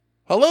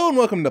Hello and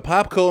welcome to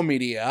Popco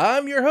Media.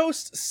 I'm your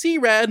host,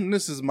 C-Rad, and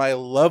this is my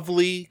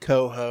lovely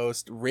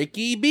co-host,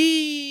 Ricky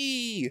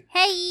B.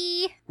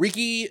 Hey!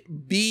 Ricky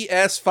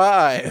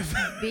BS5.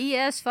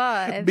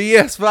 BS5.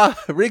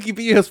 BS5. Ricky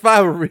BS5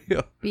 for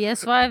real.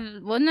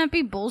 BS5, wouldn't that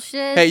be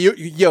bullshit? Hey,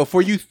 yo,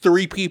 for you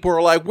three people who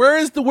are like,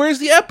 where's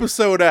the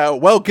episode out?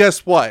 Well,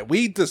 guess what?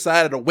 We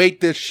decided to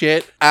wait this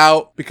shit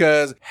out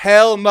because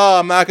hell no,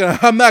 I'm not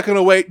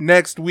gonna wait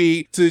next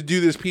week to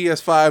do this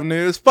PS5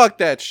 news. Fuck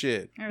that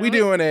shit. Really? We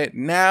doing it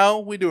now.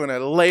 We doing it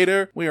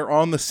later. We are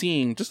on the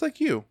scene, just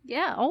like you.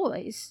 Yeah,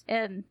 always.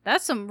 And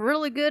that's some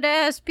really good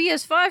ass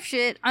PS5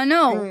 shit. I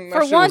know. That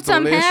For shit once, was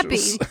I'm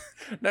delicious. happy.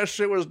 That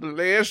shit was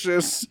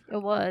delicious.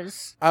 It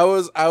was. I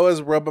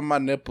was rubbing my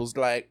nipples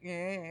like,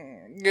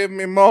 give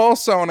me more,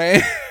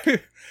 Sony.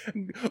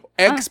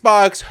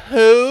 Xbox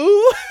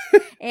who?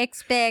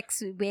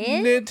 Xbox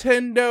win?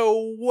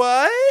 Nintendo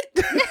what?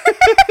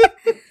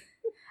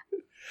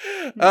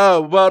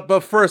 Oh, but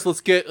first let's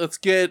get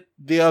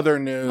the other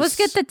news. Let's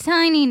get the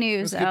tiny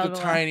news Let's out get of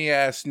the the way. tiny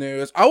ass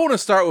news. I want to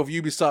start with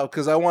Ubisoft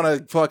because I want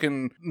to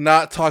fucking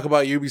not talk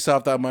about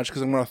Ubisoft that much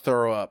because I'm gonna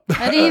throw up.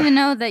 I didn't even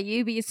know that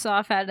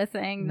Ubisoft had a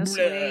thing this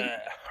week.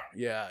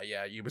 Yeah,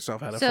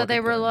 Ubisoft had a So fucking they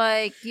were thing.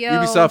 like, yo,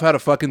 Ubisoft had a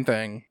fucking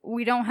thing.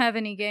 we don't have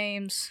any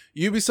games.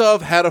 Ubisoft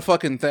had a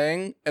fucking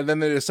thing, and then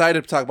they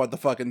decided to talk about the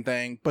fucking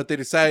thing, but they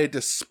decided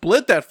to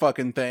split that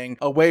fucking thing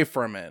away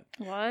from it.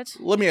 What?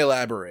 Let me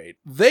elaborate.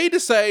 They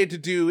decided to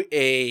do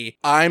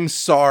I'm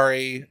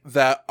sorry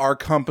that our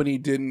company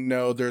didn't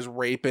know there's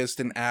rapists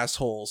and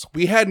assholes.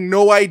 We had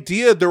no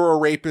idea there were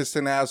rapists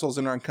and assholes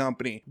in our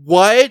company.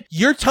 What?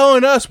 You're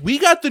telling us we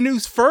got the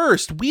news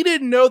first. We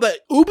didn't know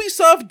that.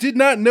 Ubisoft did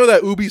not know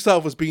that Ubisoft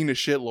was being a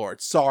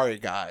shitlord. Sorry,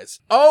 guys.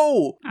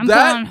 Oh, I'm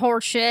calling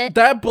horseshit.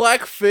 that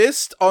black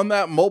fist on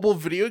that mobile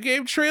video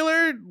game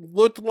trailer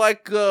looked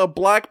like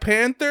Black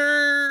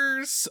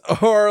Panthers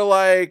or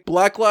like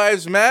Black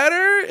Lives Matter.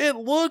 It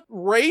looked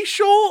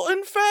racial,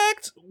 in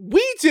fact.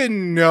 We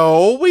didn't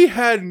know. We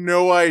had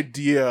no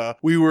idea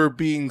we were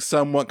being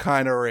somewhat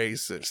kind of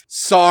racist.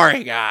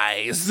 Sorry,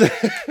 guys.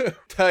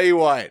 Tell you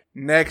what,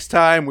 next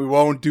time we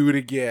won't do it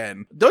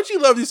again. Don't you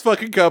love these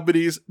fucking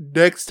companies?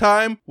 Next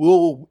time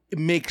we'll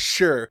make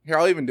sure. Here,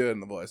 I'll even do it in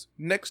the voice.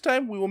 Next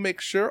time we will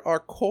make sure our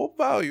core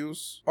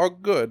values are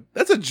good.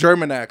 That's a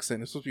German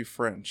accent. It's supposed to be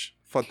French.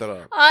 Fuck that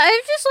up.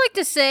 I'd just like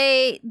to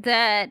say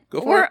that Go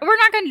for we're it.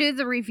 not going to do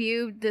the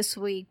review this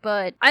week,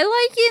 but I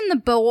like in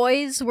The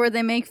Boys where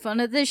they make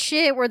fun of this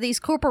shit, where these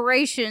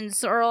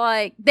corporations are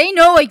like, they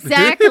know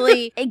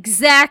exactly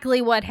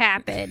what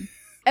happened,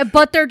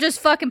 but they're just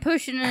fucking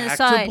pushing it Act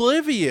aside.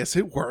 oblivious.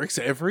 It works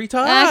every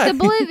time. Act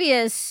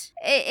oblivious.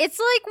 It's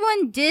like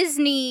when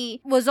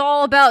Disney was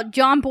all about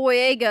John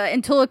Boyega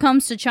until it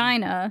comes to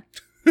China.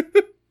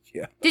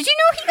 Yeah. Did you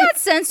know he got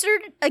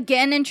censored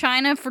again in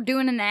China for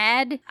doing an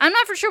ad? I'm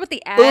not for sure what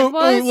the ad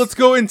was. Let's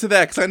go into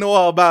that because I know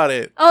all about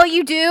it. Oh,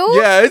 you do?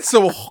 Yeah, it's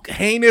some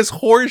heinous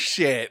horse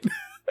shit.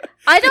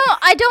 I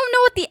don't know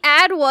what the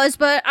ad was,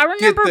 but I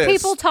remember this.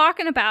 people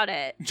talking about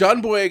it.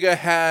 John Boyega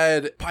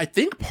had, I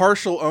think,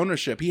 partial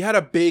ownership. He had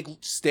a big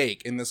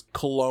stake in this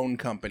cologne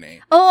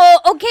company. Oh,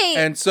 okay.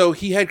 And so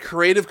he had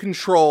creative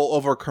control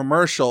over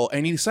commercial,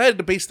 and he decided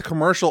to base the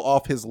commercial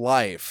off his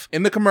life.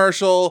 In the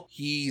commercial,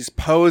 he's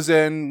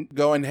posing,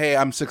 going, hey,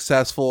 I'm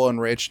successful and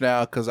rich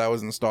now because I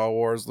was in Star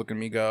Wars, look at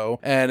me go.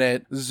 And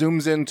it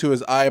zooms into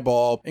his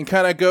eyeball and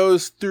kind of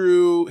goes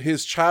through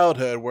his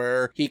childhood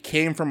where he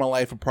came from a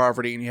life of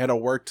poverty and he had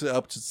to work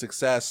up to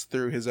success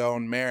through his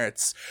own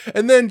merits.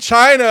 And then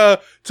China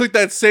took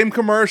that same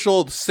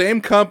commercial, the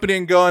same company,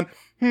 and going,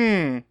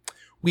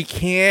 we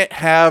can't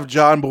have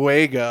John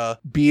Boyega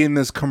be in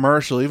this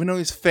commercial, even though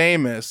he's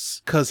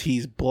famous, because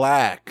he's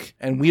black,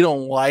 and we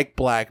don't like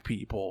black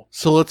people.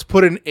 So let's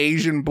put an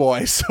Asian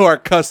boy so our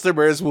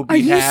customers will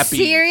be happy. Are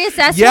you serious?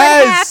 That's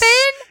Yes! what happened?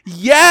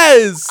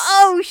 Yes!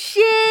 Oh,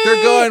 shit.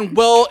 They're going,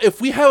 well,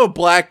 if we have a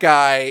black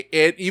guy,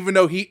 and even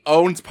though he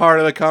owns part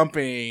of the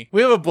company,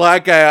 we have a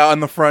black guy out on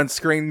the front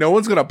screen, no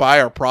one's going to buy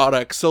our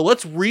product. So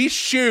let's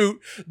reshoot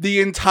the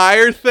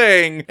entire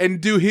thing and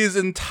do his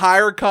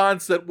entire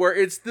concept where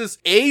it's this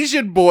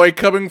Asian boy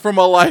coming from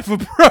a life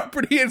of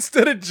property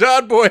instead of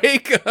John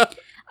Boyega.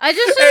 I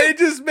just And it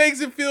just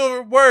makes it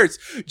feel worse.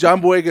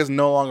 John Boyega is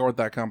no longer with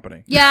that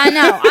company. Yeah, I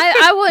know.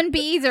 I wouldn't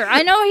be either.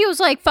 I know he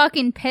was like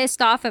fucking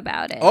pissed off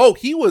about it. Oh,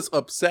 he was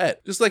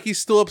upset. Just like he's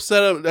still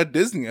upset at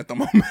Disney at the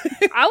moment.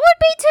 I would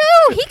be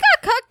too. He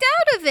got cucked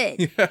out of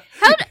it. Yeah.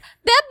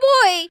 That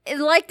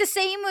boy, like the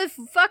same with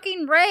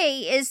fucking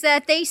Ray, is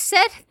that they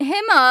set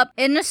him up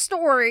in a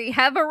story,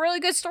 have a really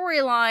good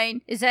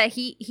storyline, is that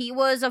he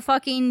was a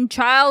fucking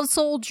child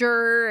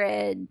soldier,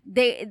 and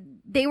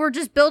they were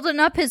just building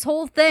up his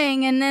whole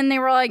thing, and then they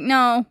were like,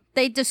 no,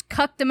 they just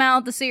cucked him out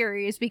of the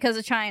series because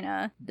of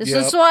China. This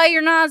Yep. is why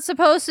you're not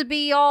supposed to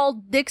be all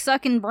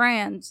dick-sucking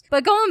brands.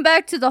 But going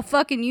back to the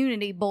fucking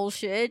Unity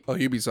bullshit. Oh,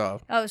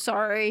 Ubisoft. Oh,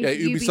 sorry. Yeah,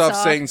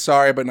 Ubisoft saying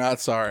sorry but not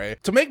sorry.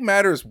 To make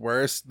matters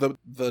worse, the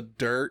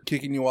dirt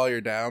kicking you while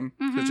you're down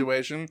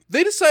situation,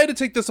 they decided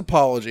to take this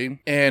apology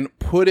and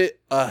put it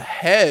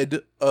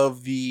ahead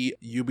of the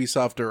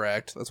Ubisoft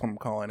Direct. That's what I'm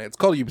calling it. It's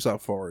called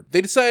Ubisoft Forward.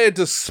 They decided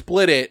to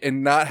split it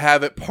and not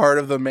have it part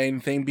of the main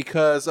thing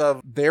because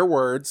of their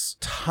words,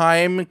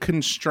 time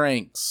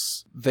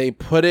constraints. They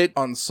put it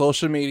on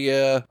social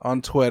media,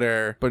 on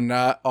Twitter, but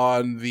not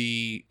on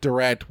the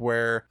Direct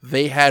where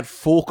they had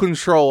full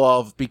control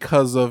of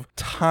because of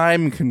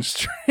time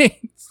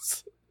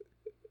constraints.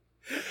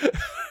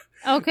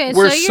 Okay,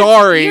 We're so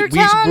sorry.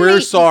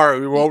 We're sorry.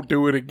 We won't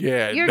do it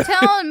again. You're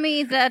telling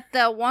me that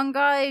the one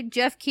guy,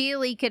 Jeff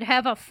Keighley, could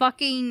have a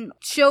fucking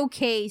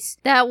showcase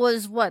that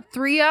was,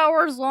 3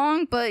 hours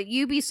long, but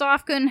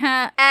Ubisoft couldn't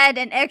add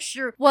an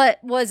extra,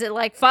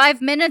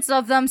 5 minutes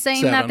of them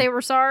saying that they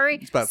were sorry?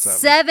 It's about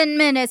 7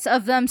 minutes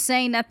of them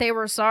saying that they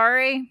were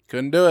sorry?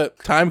 Couldn't do it.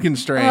 Time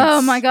constraints.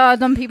 Oh my god,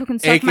 them people can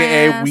suck my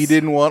AKA, ass. we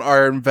didn't want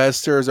our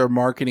investors or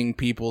marketing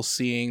people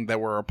seeing that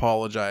we're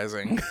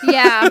apologizing.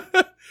 Yeah.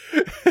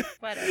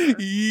 Whatever.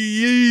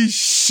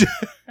 Yeesh.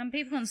 Some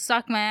people can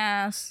suck my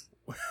ass.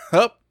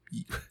 Up.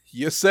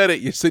 You said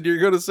it. You said you're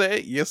going to say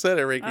it. You said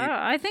it, Ricky.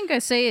 I think I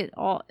say it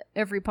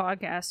every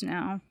podcast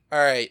now. All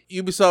right.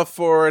 Ubisoft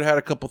Forward had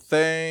a couple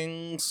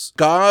things.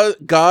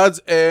 Gods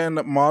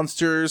and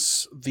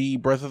Monsters, the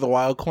Breath of the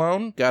Wild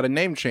clone, got a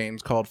name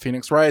change called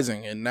Phoenix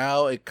Rising. And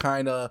now it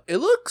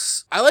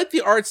looks, I like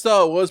the art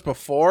style it was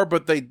before,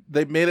 but they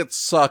made it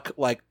suck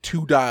like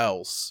 2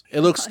 dials.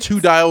 It looks 2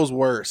 dials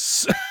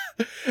worse.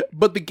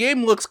 But the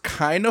game looks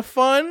kind of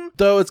fun,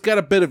 though it's got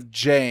a bit of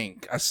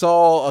jank. I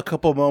saw a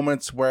couple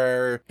moments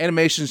where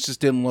animations just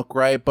didn't look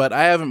right, but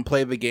I haven't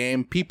played the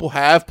game. People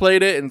have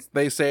played it, and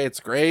they say it's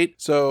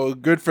great, so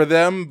good for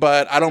them,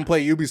 but I don't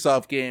play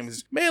Ubisoft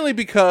games, mainly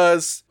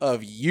because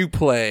of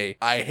Uplay.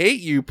 I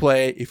hate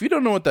Uplay. If you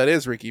don't know what that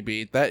is, Ricky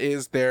Beat, that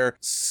is their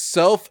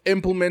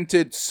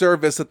self-implemented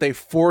service that they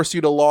force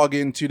you to log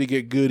into to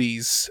get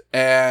goodies,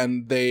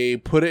 and they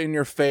put it in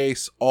your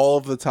face all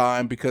of the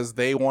time because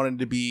they wanted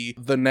to be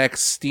the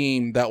next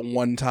Steam that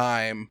one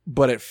time,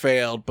 but it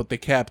failed, but they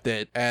kept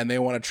it, and they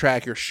want to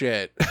track your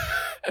shit.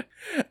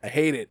 I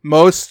hate it.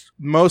 Most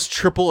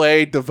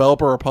AAA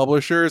developer or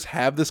publishers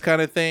have this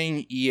kind of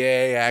thing.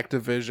 EA,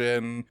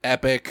 Activision,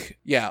 Epic.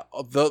 Yeah,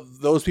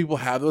 those people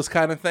have those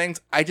kind of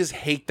things. I just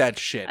hate that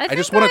shit. I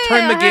just want to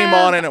turn the game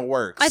on and it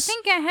works. I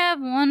think I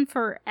have one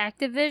for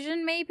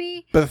Activision,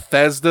 maybe?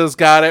 Bethesda's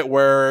got it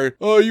where,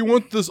 oh, you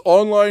want this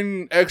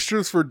online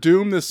extras for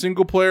Doom, this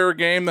single player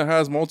game that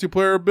has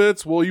multiplayer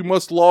bits? Well, you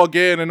must log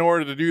in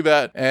order to do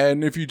that.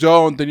 And if you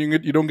don't, then you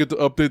don't get to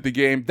update the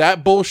game.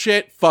 That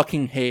bullshit,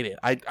 fucking hate it.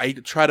 I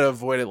try to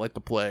avoid it like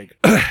the plague.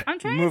 I'm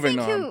trying Moving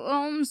to think on. who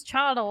owns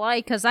Child of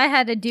Light, because I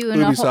had to do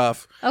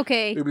Ubisoft.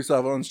 Okay.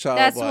 Ubisoft owns Child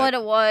That's of Light. what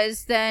it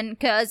was then,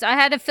 because I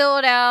had to fill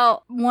it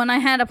out when I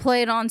had to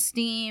play it on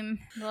Steam.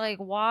 Like,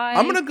 why?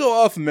 I'm gonna go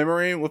off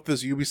memory with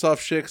this Ubisoft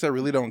shit because I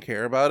really don't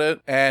care about it.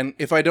 And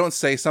if I don't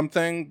say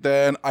something,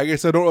 then I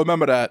guess I don't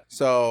remember that.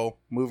 So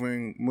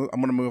I'm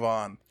gonna move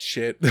on.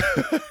 Shit.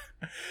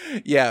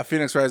 Yeah,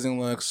 Phoenix Rising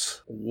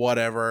looks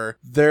whatever.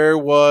 There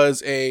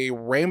was a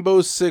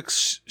Rainbow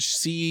Six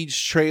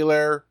Siege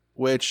trailer,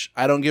 which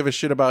I don't give a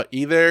shit about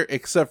either,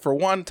 except for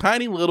one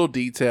tiny little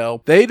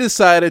detail. They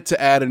decided to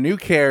add a new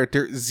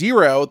character,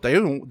 Zero. They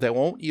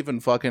won't even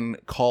fucking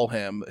call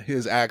him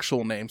his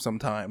actual name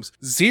sometimes.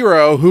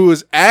 Zero, who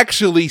is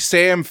actually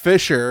Sam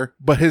Fisher,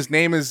 but his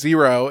name is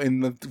Zero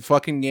in the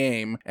fucking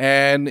game.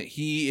 And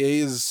he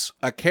is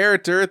a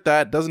character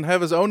that doesn't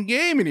have his own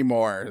game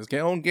anymore. His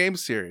own game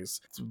series.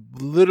 It's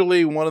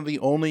literally one of the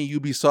only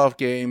Ubisoft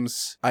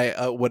games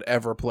I would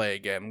ever play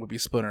again, would be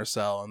Splinter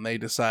Cell. And they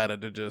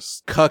decided to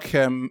just cuck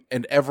him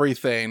and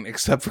everything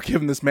except for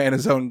giving this man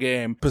his own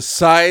game,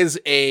 besides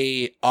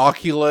a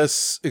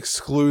Oculus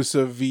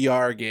exclusive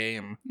VR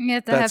game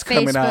that's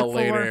coming out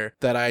later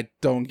that I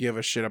don't give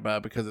a shit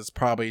about because it's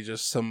probably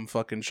just some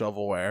fucking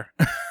shovelware.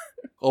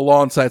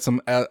 Alongside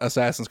some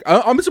Assassin's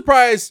Creed. I'm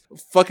surprised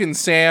fucking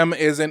Sam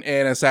isn't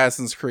in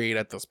Assassin's Creed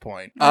at this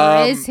point.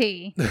 Or is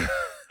he?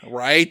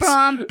 Right?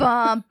 Bum,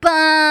 bum,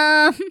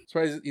 bum.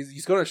 Surprised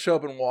he's going to show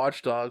up in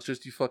Watch Dogs.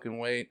 Just you fucking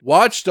wait.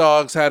 Watch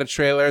Dogs had a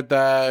trailer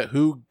that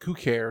who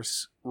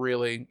cares?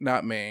 Really,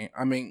 not me.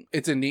 I mean,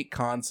 it's a neat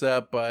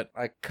concept, but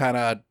I kind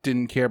of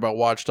didn't care about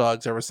Watch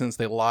Dogs ever since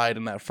they lied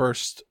in that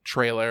first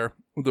trailer,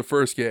 the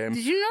first game.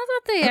 Did you know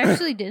that they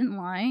actually didn't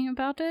lie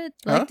about it?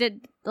 Like, Huh?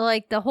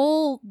 Like the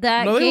whole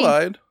No, they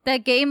lied.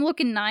 that game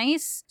looking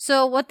nice.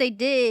 So what they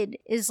did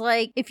is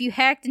like if you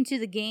hacked into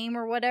the game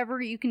or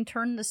whatever, you can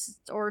turn this,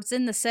 or it's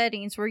in the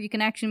settings where you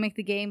can actually make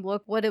the game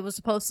look what it was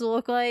supposed to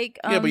look like.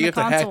 Yeah, but you have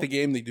to hack the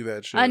game to do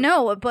that shit. I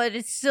know, but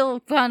it's still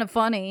kind of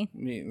funny. I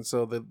mean,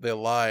 so they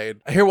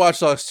lied. I hear Watch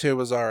Dogs 2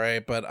 was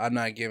alright, but I'm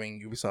not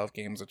giving Ubisoft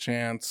games a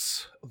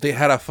chance. They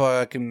had a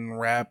fucking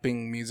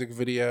rapping music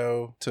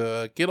video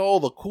to get all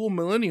the cool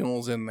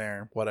millennials in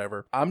there.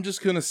 Whatever. I'm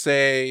just gonna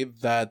say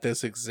that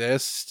this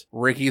exists.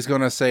 Ricky's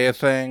gonna say a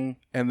thing,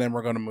 and then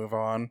we're gonna move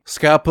on.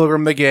 Scott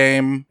Pilgrim the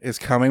game is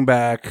coming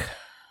back.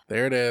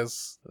 There it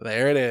is.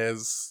 There it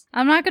is.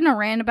 I'm not gonna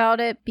rant about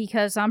it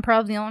because I'm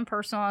probably the only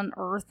person on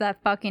earth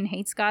that fucking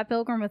hates Scott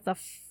Pilgrim with a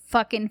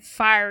fucking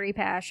fiery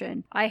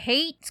passion. I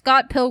hate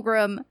Scott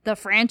Pilgrim, the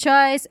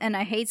franchise, and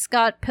I hate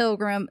Scott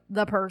Pilgrim,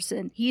 the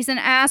person. He's an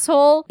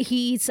asshole.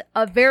 He's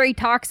a very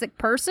toxic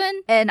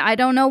person, and I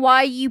don't know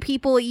why you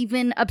people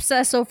even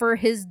obsess over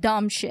his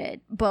dumb shit,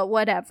 but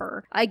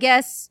whatever. I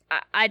guess,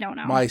 I don't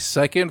know. My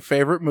second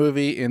favorite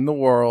movie in the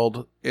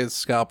world is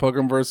Scott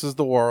Pilgrim vs.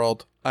 the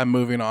World. I'm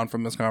moving on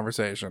from this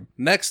conversation.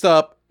 Next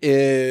up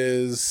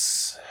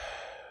is...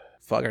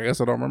 Fuck, I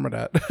guess I don't remember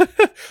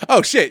that.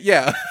 Oh, shit,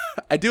 yeah.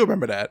 I do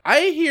remember that.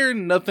 I hear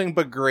nothing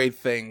but great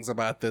things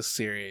about this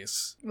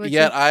series.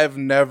 Yet I've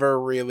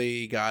never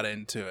really got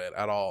into it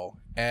at all.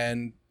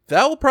 And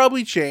that will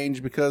probably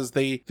change because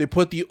they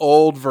put the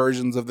old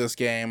versions of this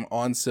game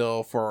on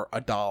sale for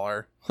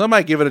 $1. So I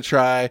might give it a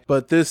try,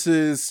 but this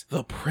is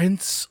The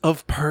Prince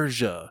of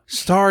Persia,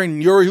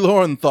 starring Yuri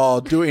Lowenthal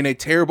doing a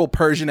terrible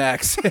Persian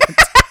accent.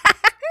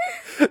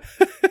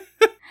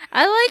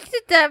 I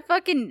liked that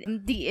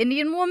fucking, the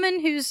Indian woman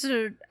is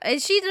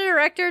she the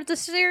director of the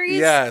series?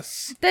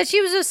 Yes. That she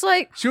was just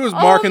like, she was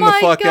marking the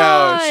fuck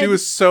God. out. She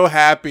was so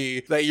happy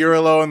that Yuri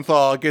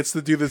Lowenthal gets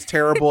to do this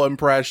terrible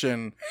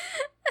impression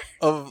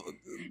of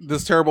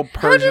this terrible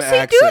Persian accent.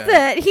 How does he do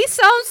that? He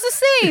sounds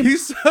the same. He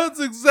sounds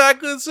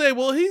exactly the same.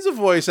 Well, he's a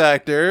voice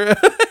actor.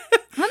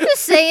 I'm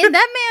just saying,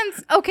 that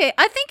man's... Okay,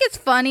 I think it's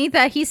funny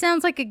that he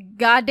sounds like a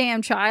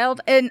goddamn child,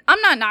 and I'm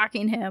not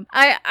knocking him.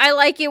 I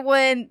like it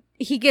when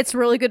he gets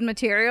really good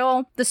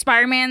material. The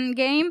Spider-Man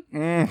game.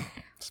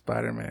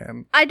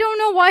 Spider-Man. I don't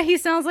know why he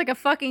sounds like a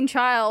fucking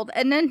child.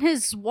 And then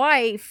his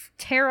wife,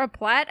 Tara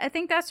Platt, I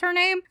think that's her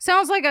name,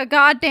 sounds like a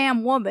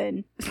goddamn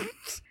woman.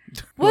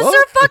 What's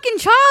their fucking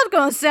child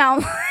gonna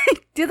sound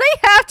like? Do they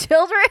have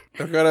children?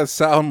 They're gonna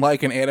sound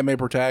like an anime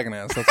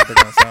protagonist. That's what they're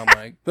gonna sound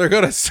like. They're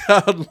gonna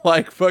sound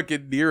like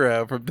fucking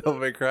Nero from Devil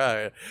May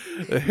Cry.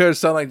 They're gonna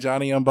sound like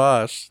Johnny Young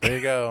Bosch. There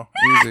you go.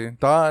 Easy.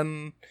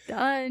 Done.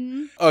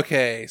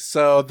 Okay,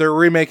 so they're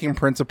remaking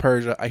Prince of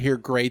Persia. I hear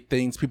great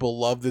things. People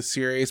love this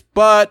series,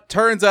 but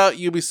turns out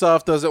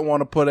Ubisoft doesn't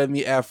want to put in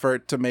the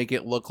effort to make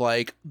it look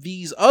like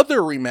these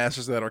other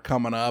remasters that are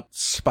coming up.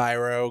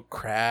 Spyro,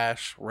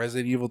 Crash,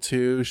 Resident Evil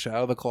 2,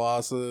 Shadow of the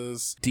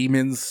Colossus,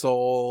 Demon's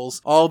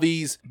Souls, all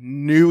these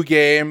new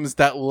games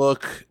that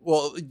look,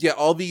 well, yeah,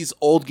 all these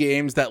old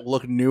games that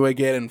look new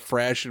again and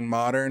fresh and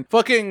modern.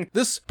 Fucking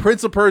this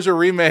Prince of Persia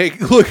remake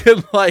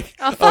looking like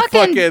a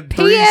fucking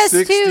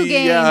 360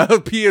 game. Yeah,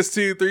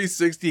 PS2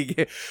 360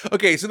 game.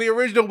 Okay, so the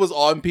original was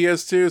on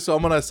PS2, so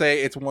I'm gonna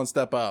say it's one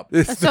step up.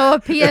 So a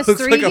PS3 it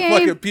looks like game? a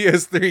fucking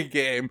PS3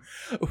 game.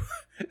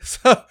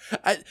 So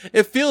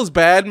it feels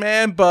bad,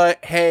 man,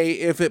 but hey,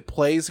 if it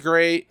plays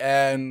great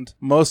and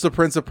most of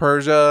Prince of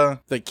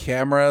Persia, the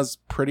camera's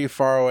pretty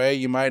far away,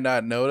 you might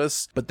not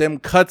notice, but them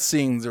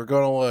cutscenes are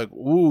gonna look,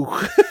 ooh.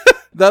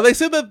 Now, they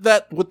said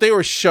that what they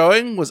were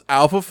showing was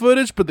alpha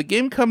footage, but the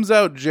game comes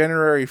out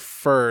January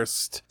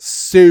 1st.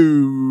 So,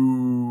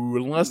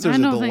 unless there's a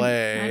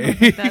delay. I don't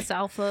think that's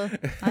alpha.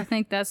 I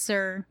think that's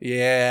their...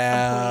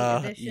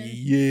 Yeah.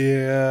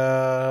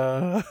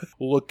 Yeah.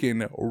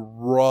 Looking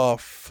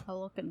rough.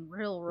 Looking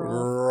real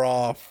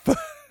rough.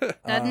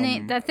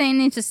 That thing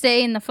needs to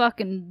stay in the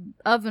fucking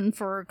oven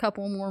for a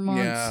couple more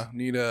months. Yeah,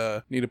 need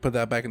to put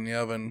that back in the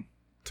oven.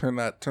 Turn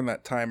that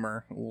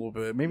timer a little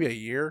bit, maybe a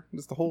year,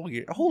 just a whole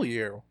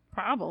year.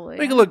 Probably.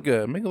 Make it look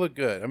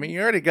good. I mean,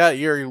 you already got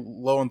Yuri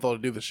Lowenthal to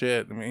do the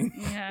shit. I mean,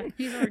 yeah,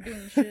 he's already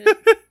doing the shit.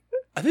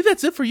 I think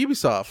that's it for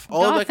Ubisoft.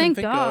 All I can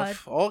think God.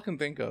 of. All I can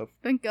think of.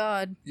 Thank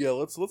God. Yeah,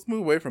 let's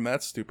move away from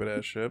that stupid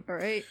ass shit. All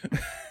right.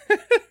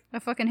 I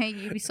fucking hate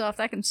Ubisoft.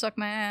 That can suck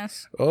my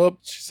ass. Oh,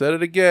 she said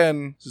it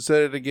again.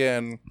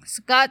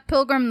 Scott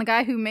Pilgrim, the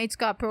guy who made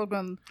Scott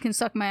Pilgrim, can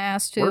suck my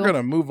ass too. We're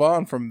gonna move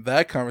on from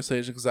that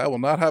conversation because I will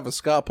not have a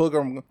Scott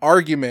Pilgrim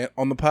argument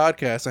on the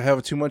podcast. I have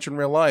it too much in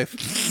real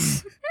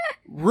life.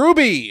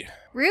 Ruby!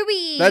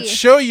 That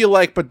show you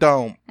like but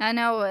don't. I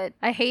know it.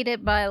 I hate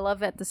it, but I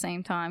love it at the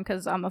same time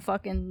because I'm a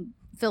fucking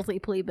filthy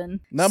plebeian.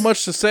 Not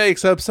much to say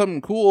except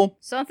something cool.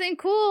 Something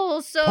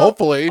cool, so...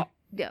 Hopefully.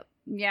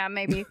 Yeah,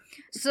 maybe.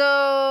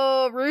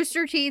 So,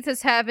 Rooster Teeth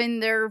is having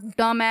their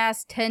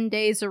dumbass 10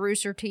 days of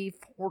Rooster Teeth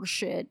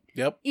horseshit.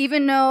 Yep.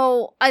 Even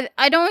though,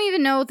 I don't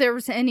even know if there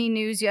was any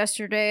news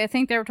yesterday. I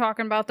think they were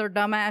talking about their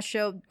dumbass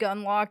show,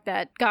 Gunlock,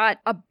 that got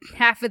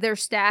half of their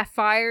staff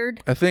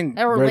fired. I think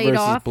Or Red laid vs.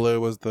 off. Blue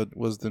was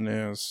the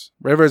news.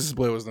 Red vs.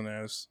 Blue was the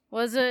news.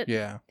 Was it?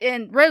 Yeah.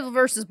 And Red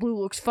vs. Blue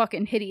looks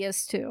fucking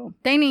hideous, too.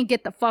 They need to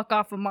get the fuck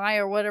off of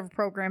Maya or whatever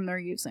program they're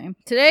using.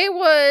 Today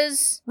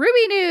was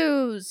Ruby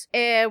News,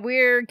 and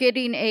we're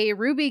getting a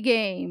Ruby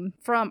game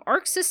from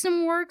Arc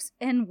System Works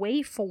and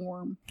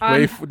Waveform.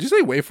 Did you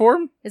say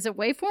Waveform? Is it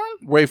Waveform?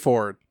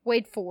 WayForward.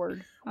 Wait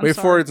Forward.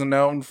 WayForward is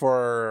known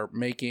for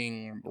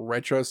making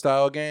retro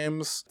style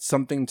games.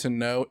 Something to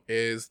note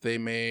is they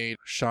made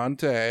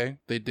Shantae,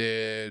 they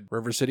did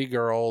River City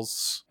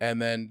Girls,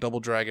 and then Double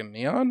Dragon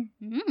Neon.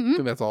 I Mm-hmm.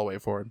 think that's all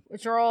WayForward.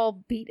 Which are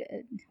all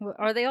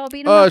Are they all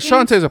beat 'em up games?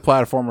 Shantae's a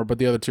platformer, but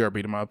the other two are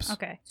beat 'em ups.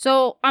 Okay.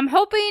 So I'm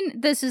hoping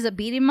this is a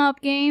beat 'em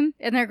up game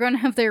and they're going to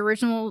have the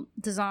original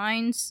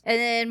designs. And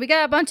then we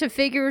got a bunch of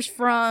figures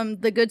from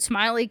the Good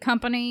Smiley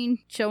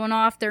Company showing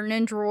off their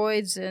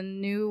Nindroids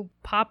and new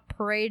Pop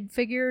Parade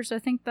figures. I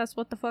think that's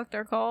what the fuck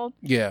they're called.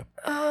 Yeah.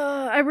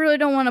 I really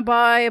don't want to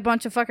buy a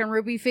bunch of fucking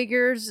Ruby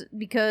figures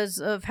because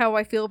of how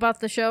I feel about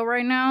the show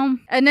right now.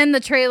 And then the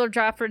trailer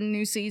dropped for the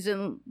new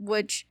season,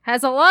 which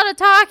has a lot of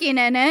talking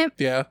in it.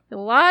 Yeah. A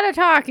lot of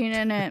talking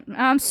in it.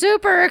 I'm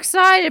super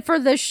excited for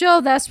the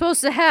show that's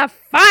supposed to have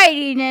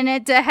fighting in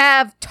it to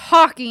have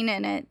talking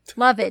in it.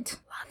 Love it.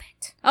 Love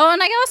it. Oh,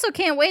 and I also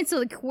can't wait till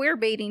the queer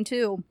baiting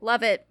too.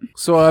 Love it.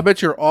 So I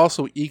bet you're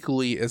also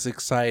equally as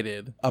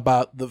excited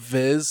about the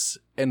Viz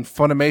and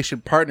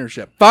Funimation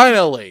partnership.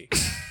 Finally!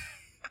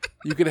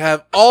 You could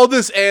have all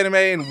this anime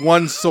in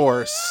one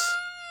source.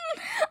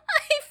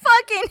 I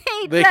fucking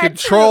hate They that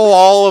control too.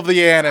 all of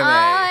the anime.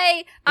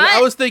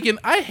 I was thinking,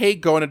 I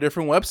hate going to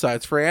different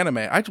websites for anime.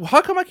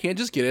 How come I can't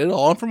just get it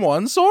all from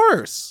one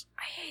source?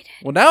 I hate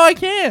it. Well, now I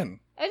can.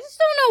 I just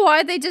don't know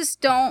why they just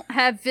don't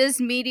have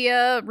Viz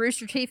Media,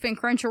 Rooster Teeth, and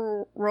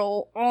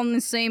Crunchyroll all in the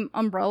same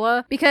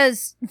umbrella.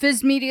 Because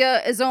Viz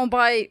Media is owned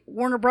by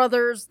Warner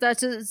Brothers,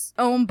 that's is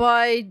owned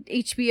by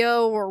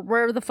HBO or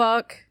wherever the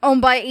fuck,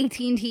 owned by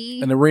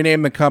AT&T. And to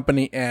rename the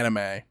company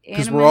Anime.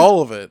 Because Anime? we're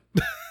all of it.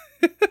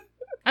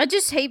 I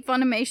just hate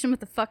Funimation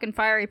with a fucking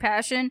fiery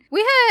passion.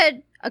 We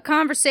had a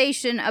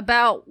conversation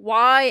about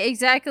why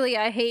exactly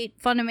I hate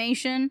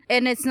Funimation,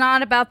 and it's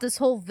not about this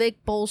whole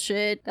Vic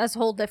bullshit. That's a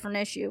whole different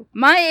issue.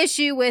 My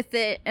issue with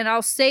it, and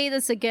I'll say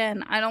this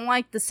again, I don't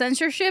like the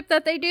censorship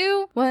that they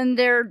do when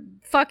they're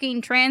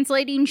fucking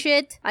translating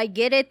shit. I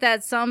get it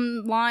that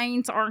some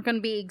lines aren't going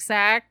to be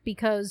exact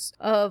because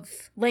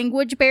of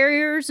language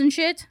barriers and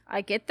shit.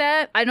 I get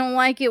that. I don't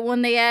like it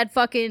when they add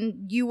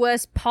fucking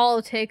US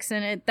politics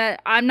in it.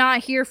 That I'm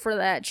not here for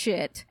that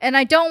shit. And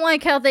I don't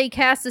like how they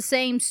cast the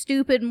same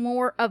stupid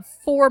more of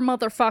 4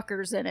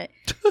 motherfuckers in it.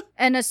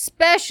 And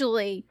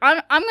especially,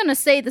 I'm going to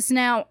say this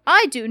now,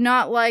 I do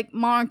not like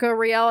Monica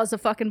Rial as a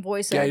fucking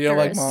voice actress. Yeah, you don't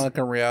like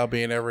Monica Rial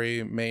being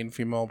every main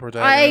female I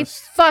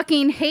protagonist.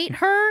 fucking hate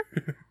her.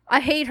 I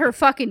hate her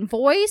fucking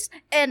voice,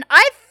 and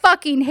I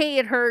fucking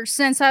hated her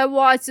since I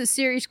watched a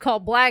series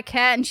called Black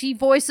Cat, and she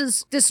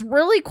voices this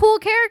really cool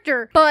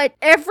character, but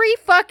every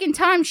fucking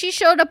time she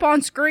showed up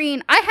on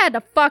screen, I had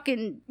to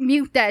fucking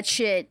mute that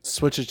shit.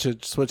 Switch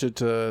it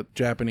to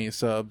Japanese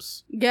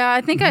subs. Yeah,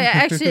 I think I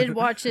actually did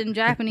watch it in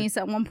Japanese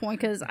at one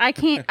point, because I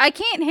can't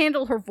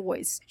handle her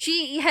voice.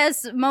 She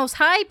has the most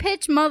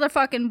high-pitched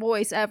motherfucking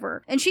voice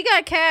ever, and she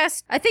got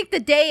cast, I think the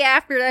day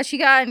after that, she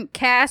got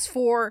cast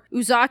for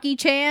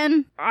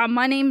Uzaki-chan.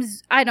 My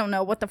name's, I don't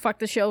know what the fuck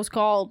the show's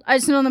called. I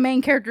just know the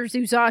main character's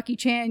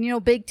Uzaki-chan, you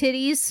know, big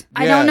titties.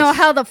 I don't know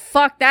how the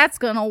fuck that's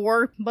gonna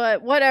work,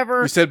 but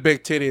whatever. You said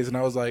big titties, and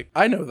I was like,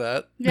 I know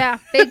that. Yeah,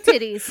 big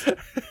titties.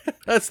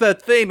 That's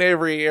that thing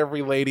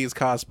every lady's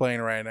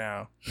cosplaying right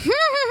now.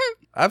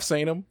 I've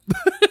seen them.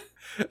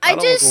 I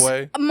don't look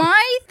away.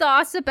 My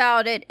thoughts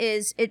about it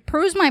is it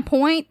proves my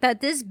point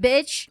that this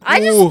bitch, I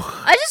just want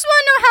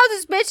to know how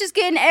this bitch is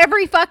getting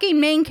every fucking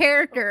main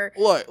character.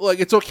 Look,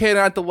 it's okay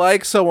not to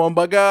like someone,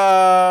 but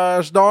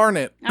gosh darn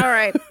it. All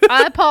right,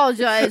 I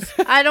apologize.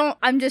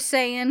 I'm just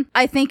saying,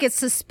 I think it's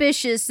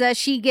suspicious that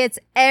she gets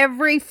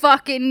every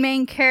fucking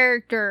main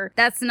character.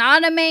 That's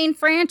not a main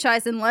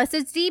franchise unless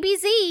it's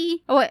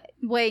DBZ. Oh,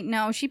 wait,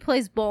 no, she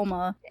plays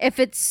Bulma. I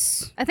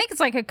think it's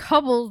like a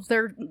couple of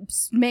their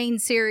main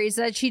series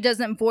that she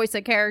doesn't voice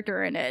a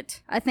character in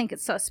it. I think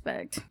it's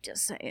suspect.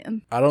 Just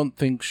saying. I don't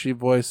think she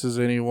voices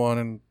anyone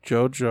in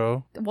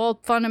JoJo.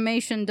 Well,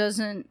 Funimation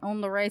doesn't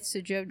own the rights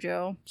to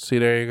JoJo. See,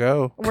 there you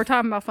go. We're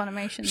talking about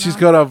Funimation. She's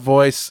though. gonna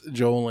voice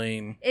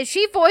Jolene. If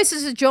she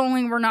voices a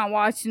Jolene, we're not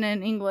watching it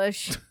in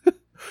English.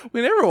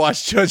 We never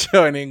watched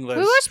JoJo in English.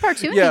 We watched part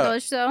 2 in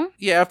English, though.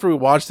 Yeah, after we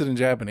watched it in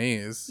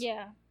Japanese.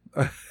 Yeah.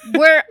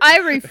 Where I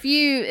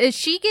refuse, if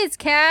she gets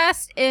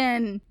cast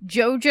in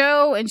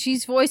JoJo and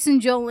she's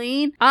voicing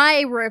Jolene,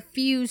 I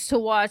refuse to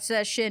watch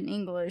that shit in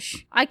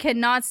English. I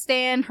cannot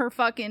stand her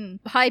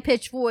fucking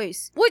high-pitched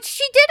voice. Which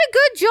she did a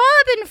good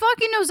job in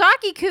fucking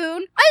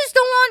Ozaki-kun. I just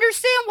don't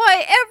understand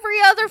why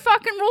every other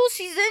fucking role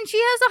she's in, she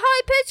has a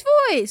high-pitched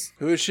voice.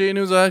 Who is she in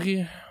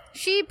Uzaki?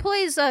 She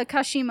plays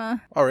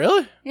Kashima. Oh,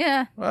 really?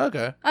 Yeah.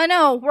 Okay. I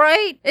know,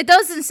 right? It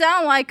doesn't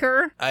sound like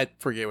her. I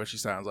forget what she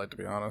sounds like, to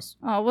be honest.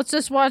 Oh, let's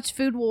just watch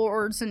Food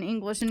Wars in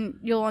English and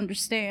you'll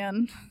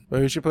understand. Wait,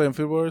 who's she playing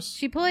Food Wars?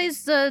 She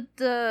plays the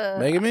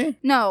Megami?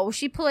 No,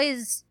 she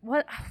plays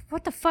what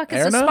the fuck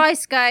is Erna? the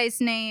Spice Guy's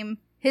name?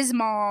 His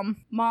mom,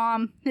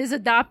 his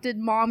adopted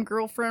mom,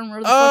 girlfriend, where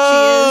the fuck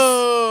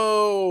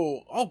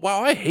Oh,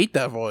 wow, I hate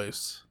that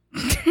voice.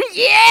 she is.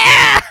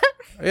 Yeah.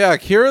 Yeah,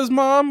 Akira's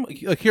mom,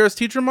 Akira's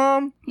teacher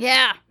mom.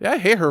 Yeah. Yeah, I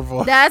hate her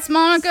voice. That's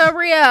Monica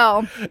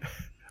Riel.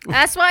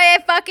 That's why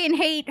I fucking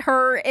hate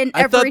her in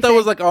I everything. thought that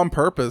was like on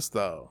purpose,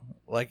 though.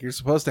 Like you're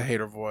supposed to hate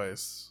her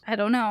voice. I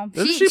don't know.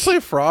 Didn't she play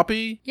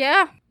Froppy?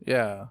 Yeah.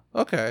 Yeah.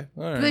 Okay.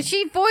 All right. But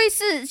she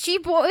voices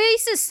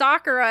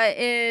Sakura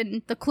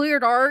in the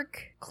Cleared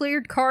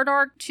Card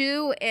Arc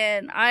 2,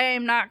 and I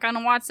am not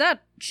gonna watch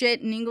that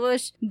shit in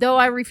English, though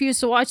I refuse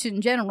to watch it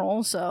in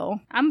general, so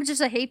I'm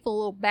just a hateful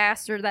little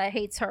bastard that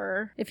hates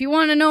her. If you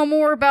want to know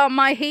more about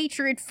my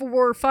hatred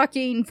for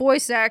fucking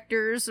voice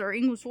actors or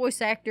English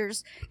voice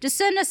actors, just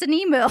send us an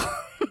email.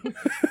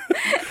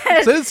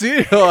 Send us an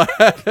email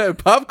at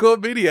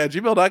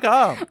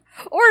popcodemedia@gmail.com.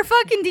 Or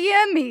fucking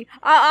DM me.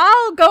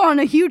 I'll go on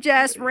a huge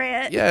ass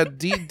rant. Yeah,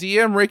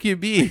 DM Ricky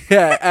B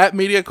at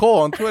Media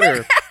Cole on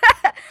Twitter.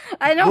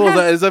 I don't Cool, have...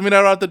 does that mean I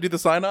don't have to do the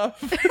sign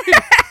off?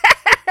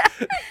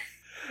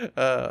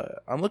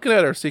 I'm looking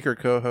at our secret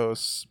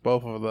co-hosts,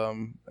 both of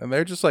them, and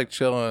they're just like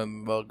chilling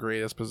in the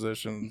greatest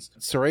positions.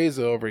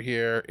 Cereza over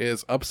here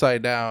is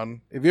upside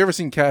down. Have you ever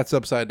seen cats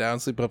upside down?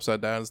 Sleep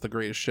upside down is the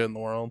greatest shit in the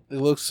world. It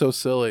looks so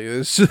silly.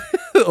 It's just,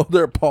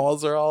 their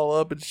paws are all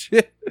up and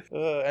shit.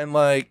 And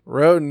like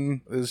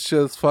Roden is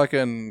just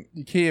fucking,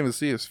 you can't even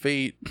see his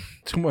feet.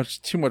 Too much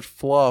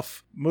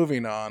fluff.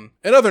 Moving on.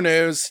 In other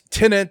news,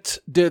 Tenet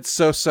did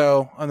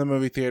so on the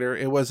movie theater.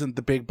 It wasn't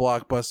the big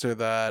blockbuster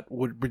that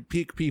would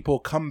make people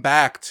come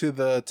back to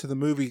the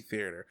movie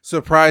theater.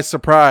 Surprise,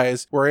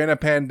 surprise. We're in a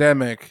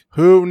pandemic.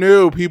 Who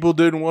knew people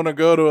didn't want to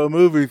go to a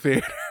movie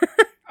theater?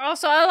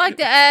 Also, I like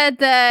to add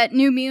that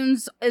New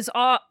Mutants is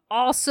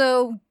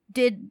also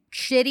did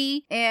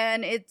shitty,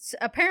 and it's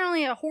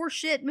apparently a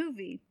horseshit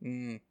movie.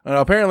 And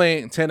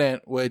apparently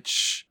Tenet,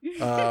 which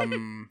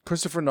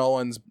Christopher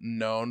Nolan's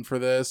known for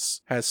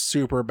this, has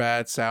super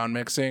bad sound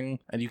mixing,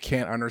 and you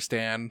can't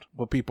understand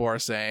what people are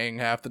saying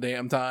half the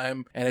damn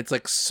time, and it's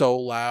like so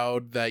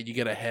loud that you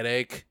get a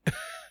headache.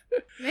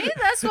 Maybe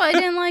that's why I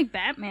didn't like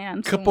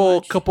Batman so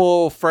much.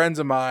 Couple friends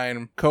of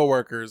mine,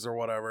 coworkers or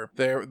whatever,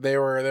 they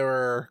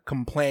were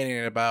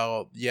complaining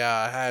about,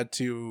 I had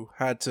to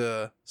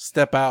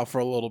step out for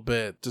a little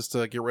bit just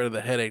to get rid of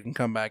the headache and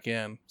come back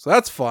in. So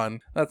that's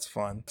fun.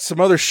 Some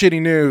other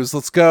shitty news.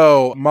 Let's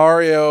go.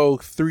 Mario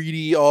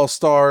 3D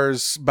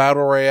All-Stars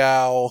Battle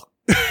Royale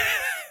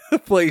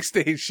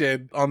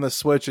PlayStation on the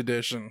Switch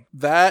edition.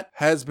 That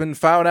has been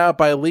found out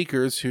by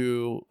leakers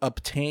who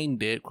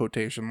obtained it,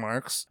 quotation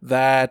marks,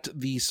 that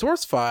the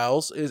source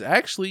files is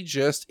actually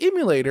just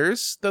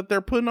emulators that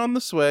they're putting on the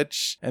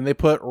Switch, and they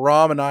put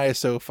ROM and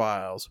ISO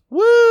files.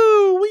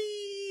 Woo wee!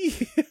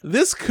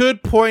 This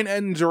could point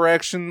in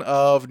direction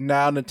of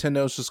now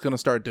Nintendo's just going to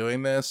start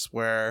doing this,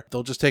 where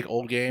they'll just take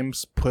old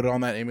games, put it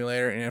on that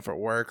emulator, and if it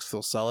works,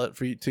 they'll sell it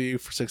to you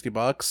for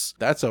 $60.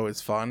 That's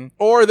always fun.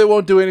 Or they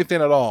won't do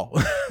anything at all.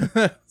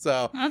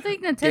 So I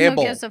think Nintendo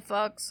gives a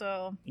fuck,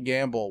 so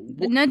gamble.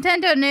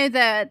 Nintendo knew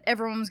that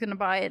everyone was going to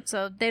buy it,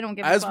 so they don't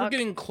give a fuck. As we're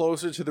getting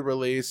closer to the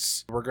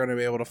release, we're going to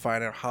be able to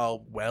find out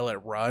how well it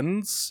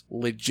runs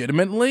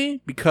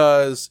legitimately,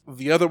 because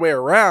the other way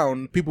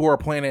around, people who are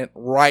playing it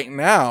right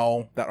now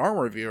that aren't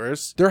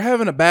reviewers, they're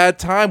having a bad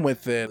time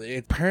with it.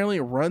 It apparently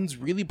runs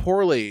really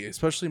poorly,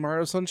 especially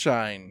Mario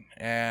Sunshine,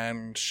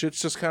 and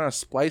shit's just kind of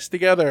spliced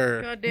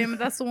together. God damn it,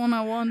 that's the one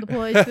I wanted to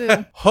play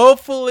too.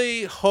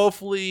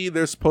 Hopefully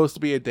there's supposed to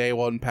be a day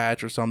one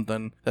patch or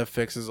something that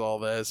fixes all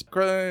this.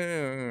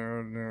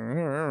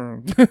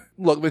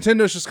 Look,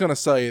 Nintendo's just gonna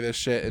sell you this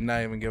shit and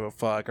not even give a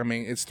fuck. I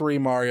mean, it's 3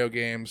 Mario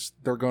games.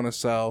 They're gonna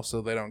sell,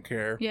 so they don't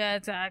care. Yeah,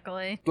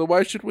 exactly. So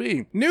why should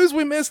we? News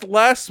we missed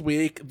last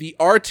week, the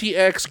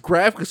RTX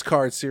graphics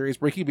card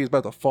series. Ricky B is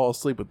about to fall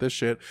asleep with this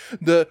shit.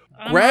 The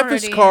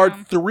graphics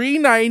card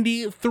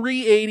 390,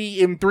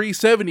 380, and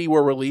 370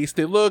 were released.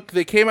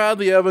 They came out of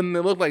the oven.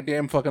 They look like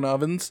damn fucking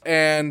ovens.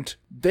 And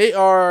they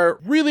are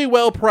really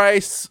well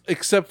priced,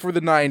 except for the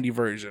 90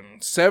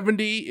 version.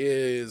 70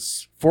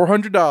 is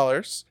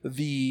 $400.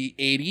 The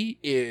 80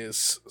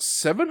 is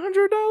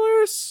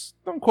 $700.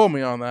 Don't quote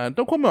me on that.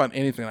 Don't quote me on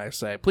anything I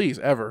say, please,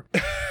 ever.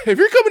 If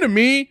you're coming to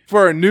me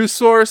for a news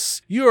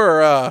source, you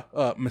are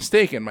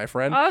mistaken, my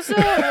friend. Also,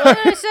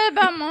 what I said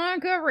about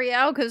Monica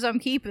Rial, because I'm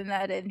keeping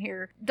that in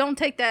here, don't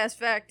take that as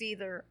fact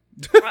either.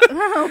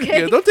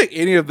 Okay. Yeah, don't take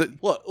any of the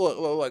look.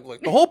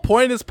 The whole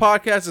point of this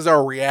podcast is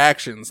our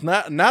reactions,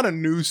 not a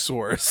news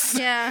source.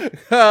 Yeah.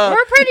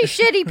 We're pretty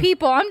shitty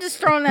people. I'm just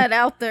throwing that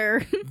out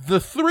there. The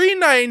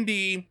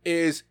 $390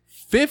 is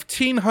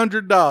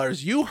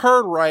 $1,500. You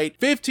heard right.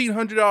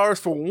 $1,500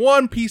 for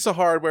one piece of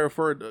hardware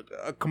for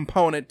a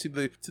component to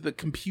the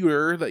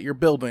computer that you're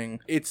building.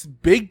 It's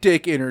big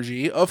dick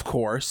energy, of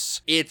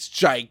course. It's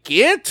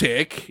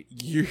gigantic.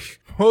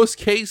 Most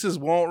cases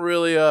won't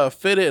really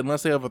fit it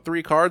unless they have a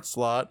 3-card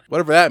slot,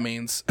 whatever that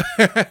means.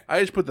 I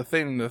just put the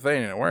thing in the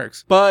thing and it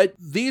works. But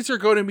these are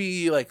going to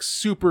be like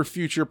super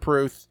future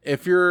proof.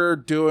 If you're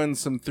doing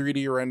some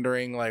 3D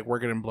rendering, like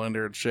working in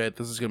Blender and shit,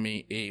 this is going to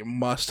be a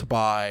must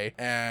buy.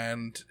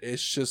 And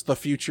it's just the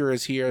future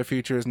is here, the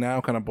future is now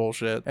kind of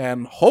bullshit.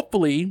 And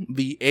hopefully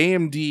the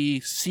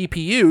AMD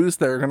CPUs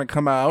that are going to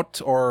come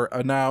out or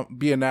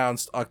be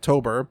announced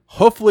October,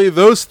 hopefully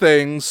those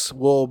things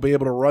will be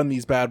able to run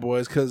these bad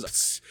boys, because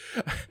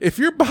if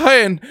you're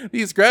buying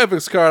these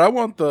graphics card, I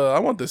want the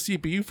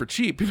CPU for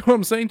cheap. You know what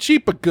I'm saying?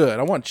 Cheap but good.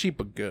 I want cheap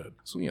but good.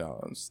 So, you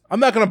know, I'm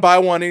not going to buy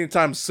one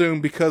anytime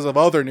soon because of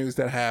other news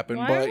that happened.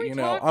 Why but, are we you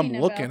know, talking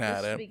I'm looking about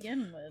at this it. to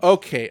begin with?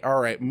 Okay, all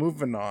right,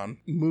 moving on.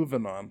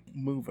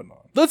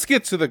 Let's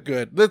get to the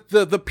good.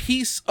 The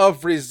piece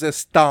of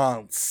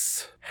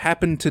resistance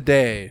happened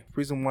today.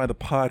 Reason why the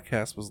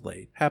podcast was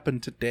late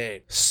happened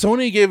today.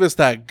 Sony gave us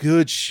that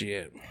good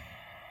shit.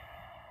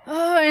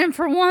 Oh, and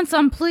for once,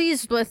 I'm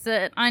pleased with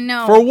it. I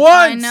know. For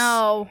once! I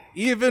know.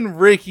 Even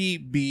Ricky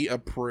B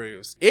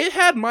approves. It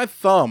had my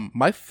thumb.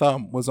 My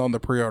thumb was on the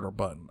pre-order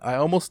button. I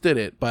almost did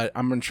it, but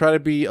I'm going to try to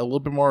be a little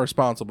bit more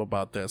responsible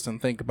about this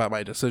and think about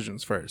my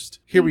decisions first.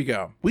 Here we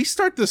go. We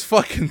start this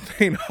fucking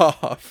thing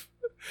off.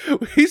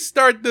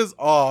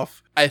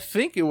 I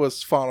think it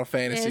was Final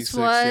Fantasy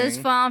 16. It was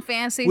Final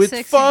Fantasy with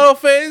 16. Final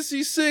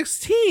Fantasy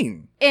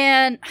 16.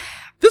 And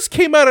this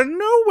came out of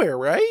nowhere,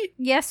 right?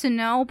 yes and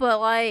no, but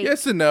like...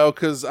 Yes and no,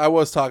 because I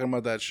was talking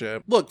about that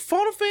shit. Look,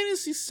 Final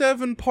Fantasy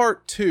 7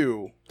 Part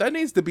 2, that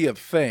needs to be a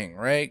thing,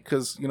 right?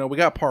 Because, you know, we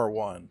got Part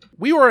 1.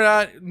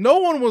 No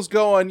one was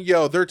going,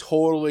 yo, they're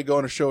totally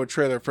going to show a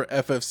trailer for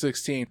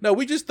FF16. No,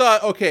 we just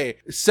thought, okay,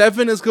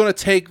 7 is going to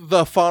take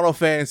the Final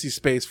Fantasy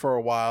space for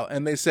a while.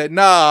 And they said,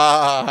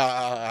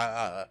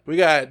 nah, we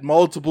got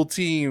multiple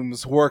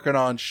teams working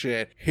on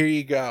shit. Here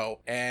you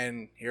go.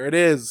 And here it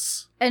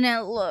is. And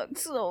it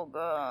looks so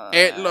good.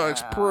 It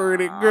looks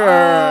pretty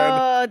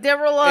good. They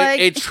were like...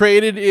 It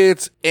traded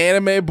its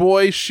anime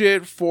boy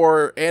shit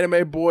for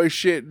anime boy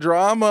shit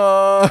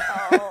drama.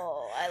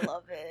 Oh, I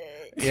love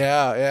it.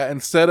 Yeah.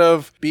 Instead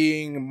of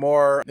being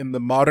more in the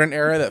modern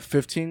era that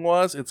 15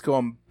 was, it's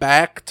going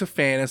back to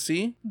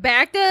fantasy.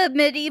 Back to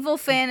medieval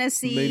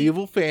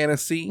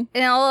fantasy.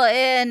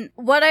 And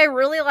what I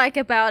really like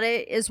about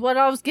it is what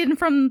I was getting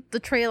from the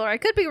trailer. I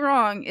could be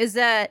wrong. Is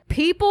that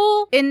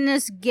people in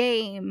this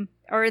game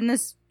or in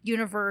this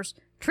universe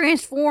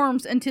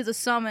transforms into the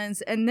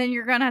summons, and then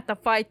you're gonna have to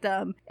fight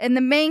them. And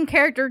the main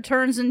character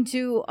turns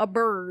into a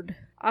bird,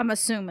 I'm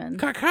assuming.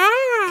 Kaka!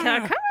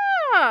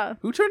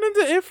 Who turned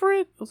into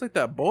Ifrit? It was like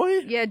that boy.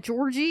 Yeah,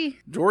 Georgie.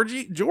 And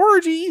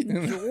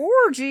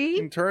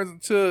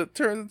turns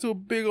into a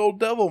big old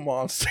devil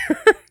monster.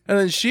 And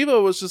then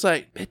Shiva was just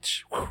like,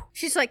 bitch. Whew.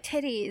 She's like,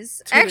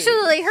 titties.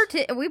 Actually,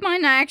 we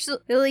might not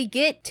actually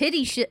get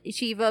titty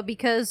Shiva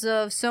because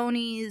of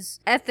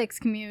Sony's ethics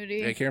community.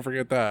 Yeah, can't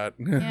forget that.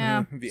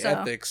 Yeah. The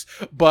ethics.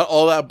 But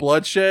all that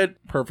bloodshed,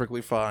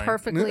 perfectly fine.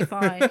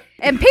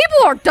 And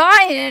people are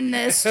dying in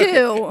this,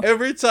 too.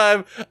 Every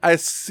time I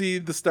see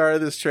the start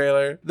of this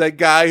trailer, that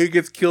guy who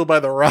gets killed by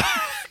the rock,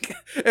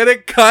 and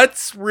it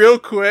cuts real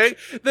quick,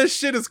 this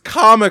shit is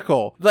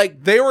comical.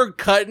 Like, they were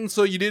cutting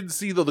so you didn't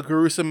see the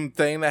gruesome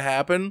thing that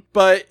happened,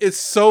 but it's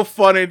so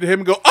funny to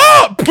him go,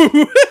 oh!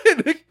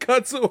 And it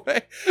cuts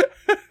away.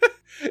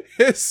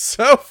 It's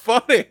so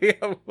funny.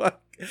 I'm like,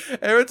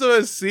 every time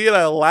I see it,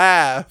 I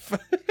laugh.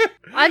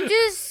 I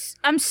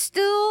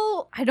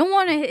don't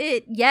want to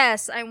hit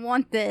yes, I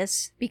want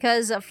this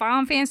because of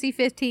Final Fantasy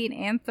 15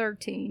 and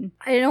 13.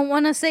 I don't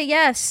want to say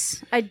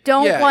yes. I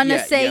don't want to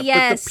say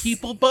yes. But the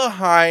people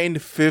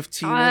behind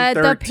 15 and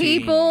 13 the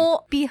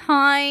people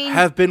behind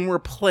have been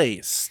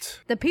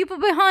replaced. The people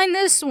behind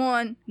this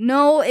one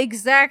know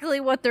exactly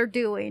what they're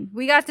doing.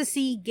 We got to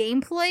see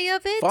gameplay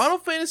of it. Final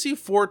Fantasy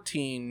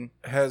 14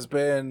 has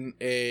been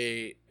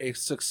a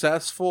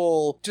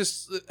successful,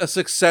 just a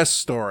success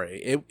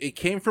story. It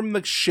came from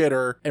the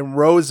shitter and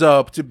rose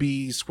up to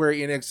be Square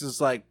Enix's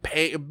like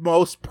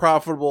most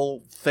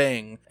profitable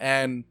thing,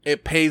 and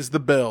it pays the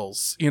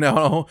bills, you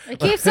know? It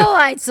keeps the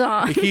lights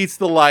on. It keeps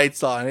the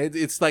lights on.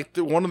 It's like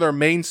one of their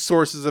main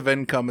sources of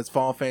income is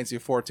Final Fantasy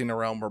 14 A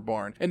Realm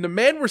Reborn. And the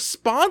man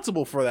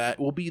responsible for that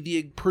will be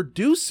the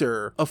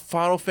producer of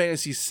Final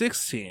Fantasy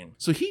 16.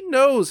 So he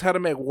knows how to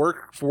make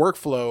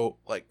workflow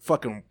like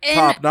fucking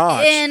top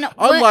notch.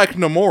 Unlike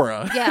Nomura,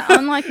 Nomura. Yeah,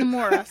 unlike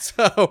Nomura.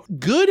 So,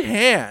 good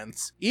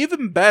hands.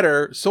 Even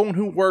better, someone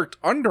who worked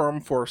under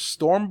him for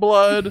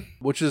Stormblood,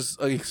 which is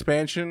an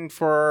expansion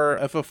for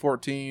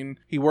FF14.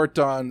 He worked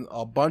on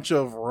a bunch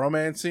of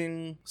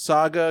romancing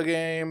saga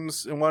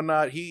games and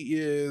whatnot. He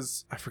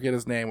is, I forget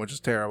his name, which is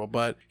terrible,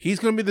 but he's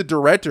going to be the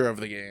director of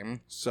the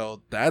game.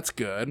 So, that's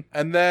good.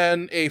 And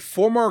then a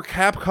former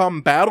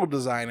Capcom battle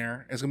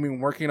designer is going to be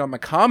working on the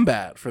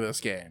combat for this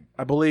game.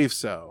 I believe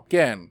so.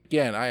 Again,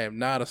 I am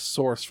not a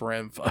source for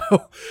info,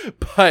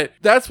 but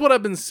that's what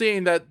I've been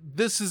seeing, that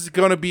this is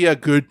going to be a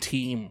good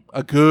team.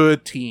 A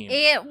good team.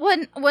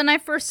 When I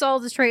first saw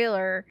the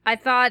trailer, I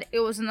thought it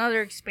was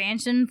another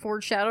expansion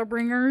for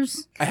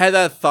Shadowbringers. I had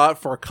that thought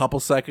for a couple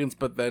seconds,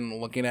 but then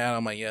looking at it,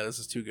 I'm like, yeah, this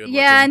is too good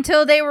Yeah, looking.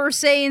 until they were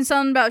saying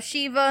something about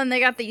Shiva, and they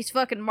got these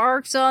fucking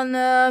marks on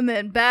them,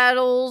 and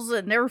battles,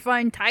 and they're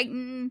fighting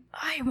Titan.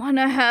 I want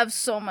to have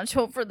so much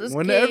hope for this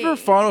Whenever game.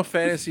 Final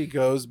Fantasy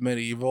goes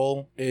medieval,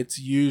 it's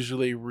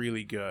usually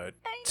really good.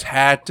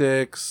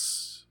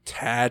 Tactics,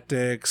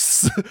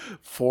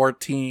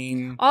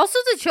 14. Also,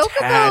 the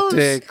Chocobos.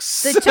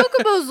 Tactics. The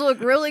Chocobos look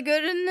really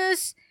good in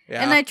this.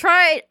 Yeah. And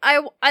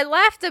I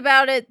laughed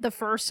about it the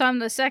first time.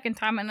 The second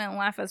time I didn't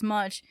laugh as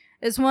much.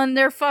 Is when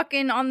they're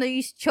fucking on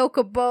these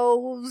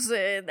Chocobos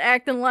and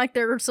acting like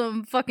they're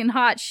some fucking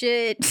hot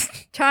shit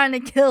trying to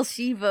kill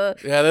Shiva.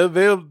 Yeah,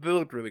 they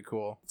look really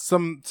cool.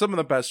 Some of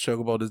the best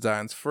Chocobo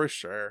designs, for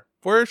sure.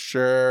 For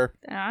sure.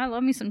 I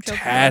love me some Chocobos.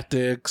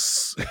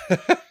 Tactics.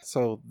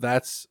 So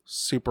that's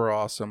super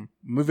awesome.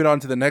 Moving on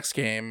to the next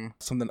game,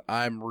 something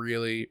I'm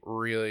really,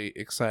 really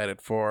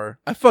excited for.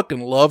 I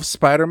fucking love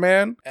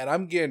Spider-Man, and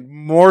I'm getting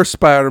more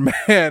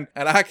Spider-Man,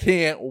 and I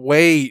can't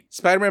wait.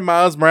 Spider-Man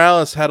Miles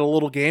Morales had a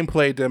little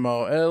gameplay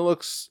demo, and it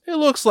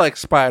looks like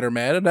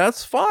Spider-Man, and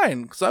that's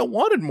fine, because I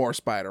wanted more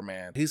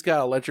Spider-Man. He's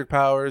got electric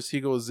powers.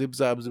 He goes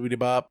zip-zap,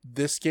 zippity-bop.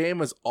 This game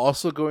is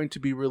also going to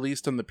be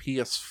released on the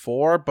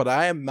PS4, but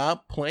I am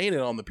not playing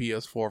it on the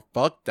PS4.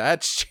 Fuck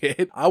that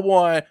shit. I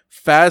want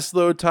fast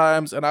load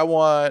times, and I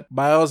want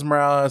Miles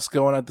Morales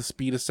going at the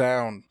speed of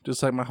sound,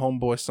 just like my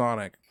homeboy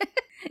Sonic.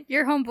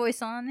 Your homeboy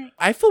Sonic.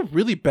 I feel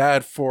really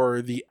bad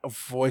for the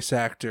voice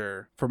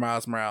actor for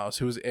Miles Morales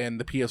who's in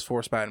the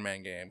PS4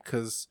 Spider-Man game,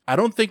 because I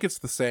don't think it's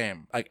the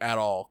same, like, at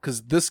all,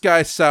 because this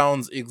guy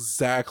sounds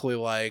exactly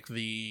like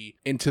the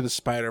Into the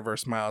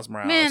Spider-Verse Miles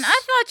Morales. Man,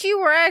 I thought you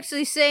were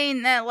actually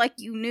saying that like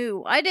you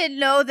knew. I didn't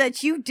know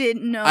that you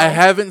didn't know. I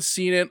haven't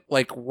seen it,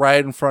 like,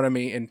 right in front of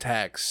me in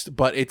text,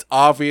 but it's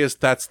obvious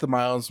that's the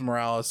Miles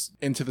Morales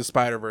Into the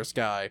Spider-Verse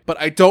guy. But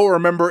I don't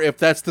remember if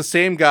that's the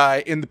same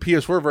guy in the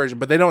PS4 version,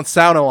 but they don't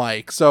sound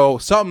alike, so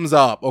something's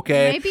up,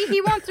 okay? Maybe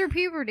he went through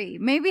puberty.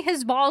 Maybe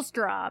his balls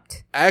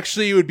dropped.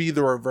 Actually, it would be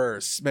the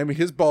reverse. Maybe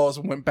his balls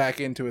went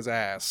back into his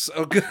ass.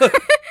 Okay.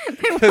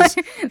 Because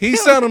he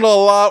sounded a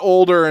lot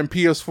older in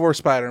PS4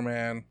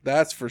 Spider-Man.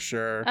 That's for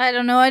sure. I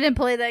don't know. I didn't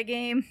play that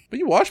game. But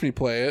you watched me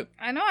play it.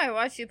 I know I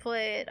watched you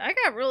play it. I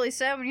got really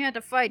sad when you had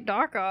to fight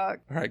Doc Ock.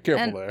 All right,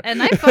 careful there.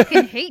 And I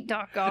fucking hate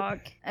Doc Ock.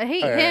 I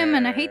hate him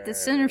and I hate the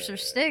Sinister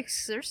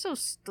Sticks. They're so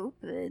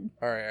stupid.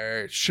 All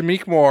right.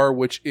 Shamik Moore,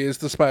 which is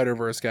the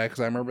Spider-Verse guy, because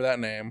I remember that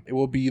name. It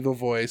will be the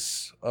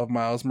voice of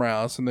Miles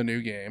Morales in the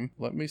new game.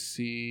 Let me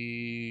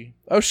see.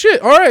 Oh,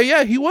 shit. All right,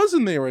 yeah, he was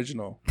in the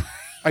original.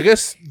 I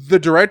guess the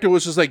director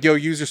was just like, yo,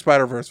 use your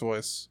Spider-Verse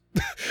voice.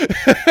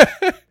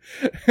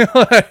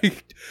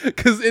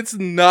 Because it's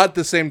not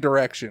the same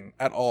direction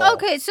at all.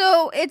 Okay,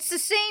 so it's the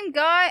same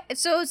guy.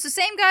 So it's the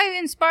same guy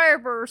in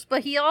Spider-Verse,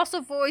 but he also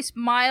voiced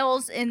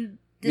Miles in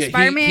the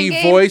Spider-Man game?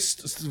 He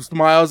voiced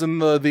Miles in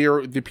the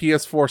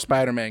PS4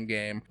 Spider-Man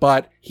game,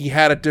 but he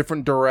had a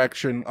different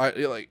direction.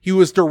 He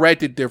was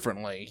directed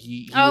differently.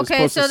 He was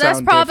supposed to so that's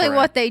sound probably different.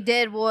 what they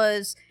did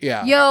was,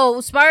 yeah.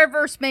 Yo,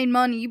 Spider-Verse made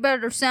money. You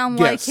better sound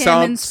like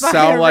him in Spider-Verse.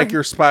 Sound like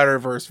your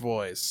Spider-Verse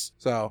voice.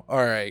 So,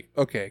 all right.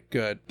 Okay,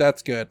 good.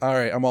 That's good. All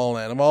right, I'm all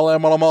in. I'm all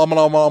in. I'm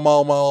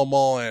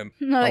all in.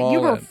 No, you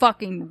were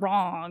fucking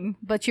wrong,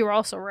 but you were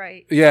also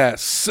right.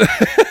 Yes.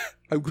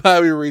 I'm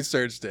glad we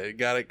researched it.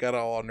 Got it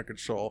all under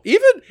control.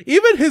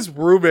 Even his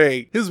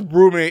roommate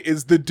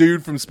is the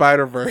dude from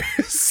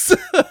Spider-Verse.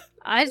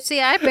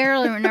 I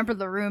barely remember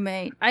the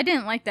roommate. I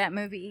didn't like that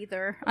movie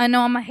either. I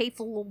know I'm a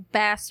hateful little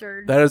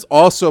bastard. That is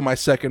also my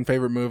second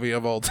favorite movie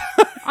of all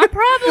time. I'm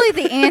probably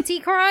the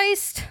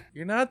Antichrist.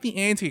 You're not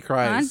the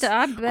Antichrist.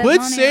 I bet Quit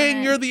money saying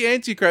on it. you're the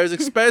Antichrist,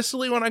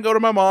 especially when I go to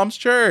my mom's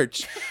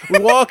church. We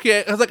walk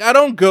in. I was like, I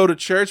don't go to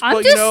church, I'm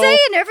but just you know, saying,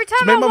 every time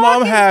to make I my walk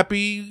mom in,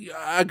 happy,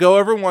 I go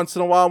every once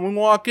in a while. When we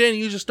walk in,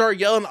 you just start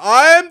yelling,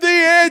 "I'm the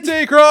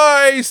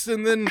Antichrist,"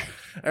 and then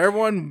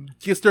everyone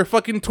gets their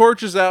fucking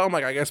torches out. I'm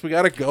like, I guess we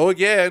gotta go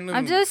again.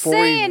 I'm just before we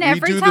saying,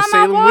 every redo time the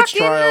Salem I walk witch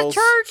into trials.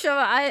 church,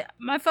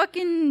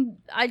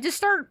 I just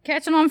start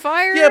catching on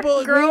fire. Yeah,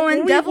 but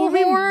growing devil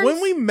horns.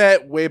 when we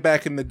met way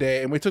back in the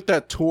day and we took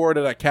that tour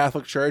to that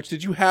Catholic church,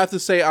 did you have to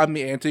say I'm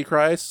the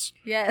Antichrist?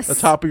 Yes. At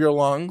the top of your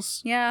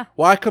lungs? Yeah.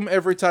 Why come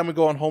every time we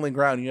go on holy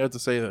ground you have to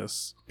say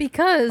this?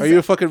 Because Are you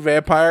a fucking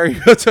vampire? You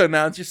have to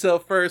announce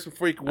yourself first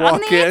before you can walk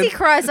I'm the in?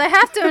 Antichrist. I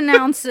have to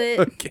announce it.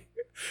 Okay.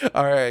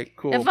 All right,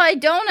 cool. If I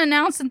don't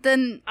announce it,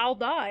 then I'll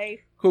die.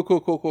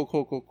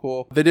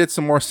 Cool. They did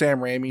some more Sam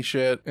Raimi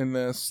shit in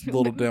this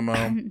little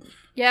demo.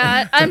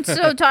 Yeah, I'm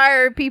so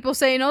tired of people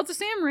saying, oh, the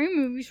Sam Raimi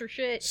movies are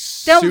shit.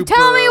 Super, Don't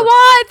tell me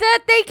why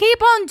that they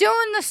keep on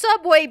doing the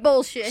subway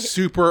bullshit.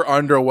 Super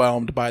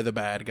underwhelmed by the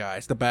bad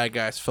guys. The bad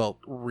guys felt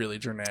really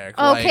generic.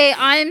 Okay, Like,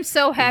 I'm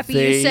so happy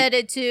you said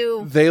it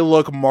too. They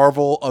look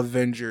Marvel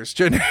Avengers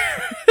generic.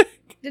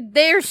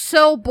 They're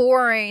so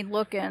boring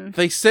looking.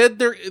 They said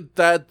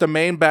that the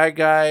main bad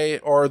guy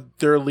or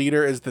their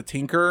leader is the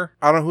Tinker.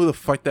 I don't know who the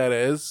fuck that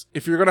is.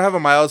 If you're gonna have a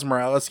Miles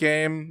Morales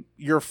game,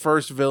 your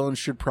first villain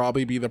should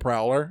probably be the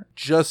Prowler.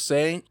 Just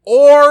saying.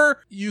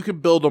 Or you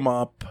could build them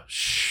up.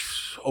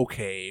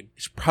 Okay,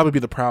 it should probably be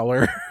the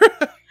Prowler.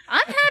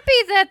 I'm happy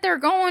that they're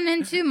going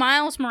into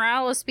Miles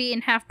Morales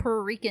being half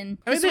Puerto Rican.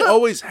 I mean, they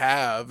always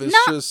have. It's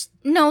just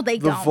no, they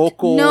the don't.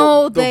 vocal.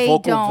 No, the they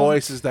vocal don't.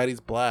 voice is that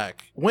he's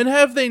black. When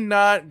have they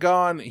not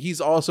gone?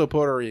 He's also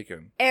Puerto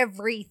Rican.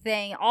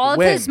 Everything, all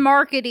When? of his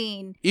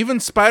marketing. Even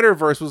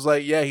Spider-Verse was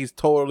like, yeah, he's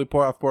totally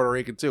Puerto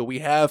Rican too. We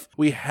have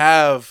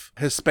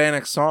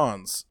Hispanic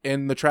songs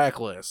in the track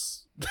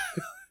list.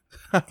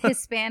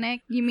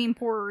 Hispanic? You mean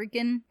Puerto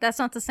Rican? That's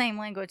not the same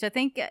language. I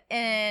think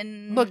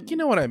in Look, you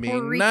know what I mean.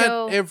 Puerto Rico,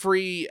 not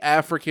every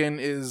African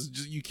is.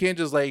 You can't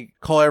just like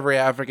call every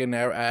African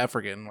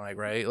African, like,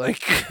 right?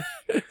 Like,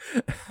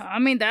 I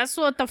mean, that's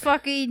what the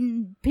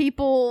fucking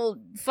people,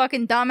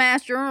 fucking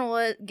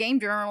dumbass game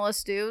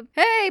journalists do.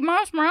 Hey,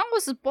 Miles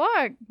Morales is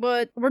black,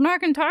 but we're not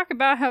going to talk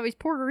about how he's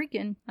Puerto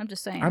Rican. I'm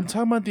just saying. I'm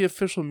talking about the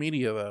official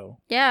media, though.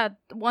 Yeah,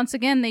 once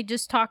again, they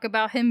just talk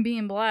about him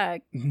being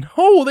black.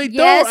 No, they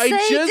Yes, don't.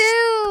 they do.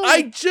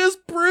 I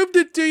just proved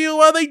it to you.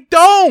 Well, they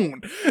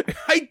don't.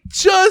 I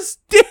just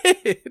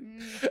did.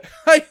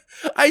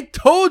 I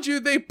told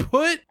you they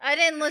put. I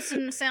didn't listen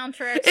to the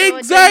soundtrack. So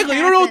Exactly.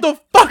 You don't know what the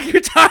fuck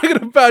you're talking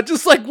about.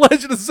 Just like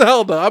Legend of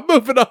Zelda. I'm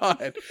moving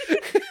on.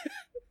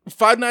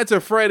 Five Nights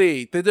at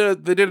Freddy. They did a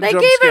They jump gave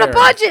it a scare.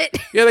 budget.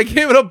 Yeah, they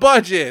gave it a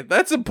budget.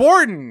 That's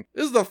important.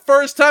 This is the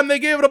first time they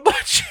gave it a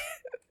budget.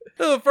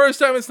 This is the first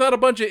time it's not a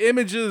bunch of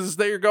images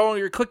that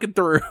you're clicking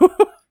through.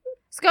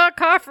 Scott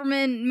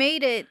Cofferman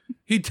made it.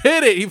 He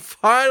did it. He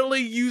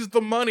finally used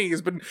the money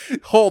he's been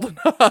holding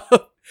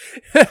up.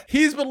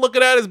 He's been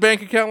looking at his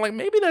bank account like,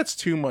 maybe that's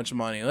too much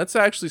money. Let's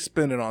actually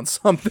spend it on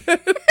something.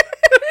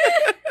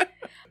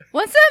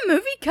 When's that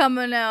movie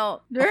coming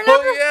out? Yeah,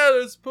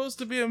 there's supposed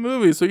to be a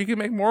movie so you can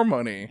make more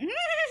money.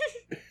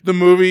 The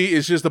movie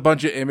is just a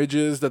bunch of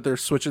images that they're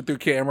switching through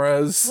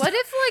cameras. What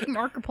if, like,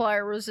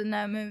 Markiplier was in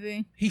that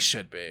movie? He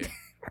should be.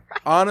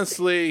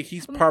 Honestly,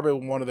 he's probably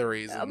one of the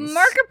reasons.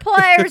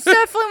 Markiplier is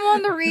definitely one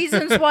of the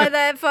reasons why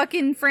that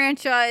fucking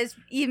franchise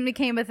even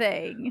became a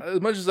thing.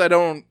 As much as I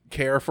don't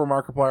care for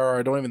Markiplier or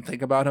I don't even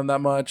think about him that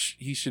much,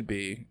 he should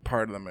be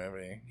part of the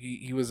movie.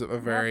 He was a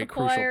very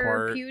crucial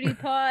part.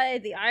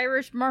 PewDiePie, the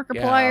Irish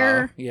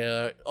Markiplier.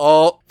 Yeah.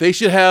 They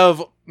should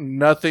have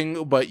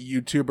nothing but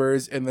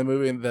YouTubers in the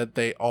movie and that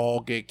they all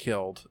get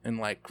killed in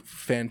like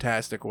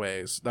fantastic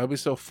ways. That would be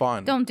so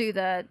fun. Don't do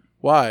that.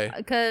 Why?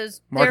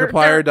 Because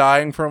Markiplier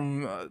dying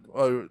from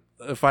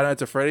a Five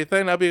Nights at Freddy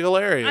thing? That'd be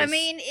hilarious. I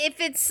mean,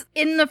 if it's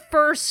in the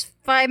first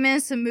 5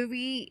 minutes of the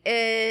movie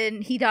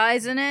and he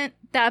dies in it,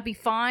 that'd be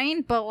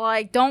fine. But,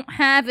 like, don't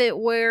have it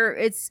where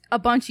it's a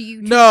bunch of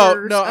YouTubers.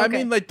 No, okay. I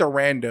mean, like, the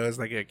randos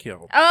that get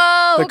killed.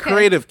 Oh, The okay.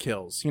 creative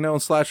kills. You know,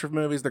 in slasher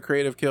movies, the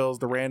creative kills,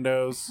 the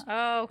randos.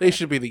 Oh, okay. They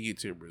should be the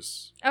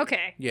YouTubers.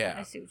 Okay. Yeah.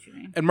 I see what you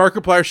mean. And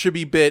Markiplier should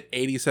be bit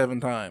 87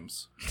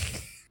 times.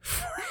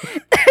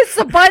 It's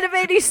a bite of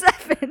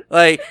 87.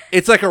 Like,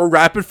 it's like a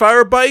rapid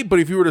fire bite, but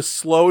if you were to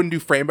slow and do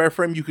frame by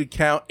frame, you could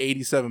count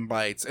 87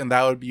 bites, and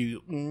that would be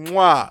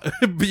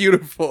mwah,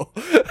 beautiful.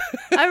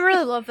 I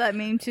really love that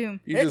meme, too.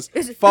 You just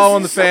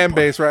following the fan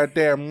base right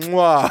there.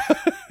 Mwah.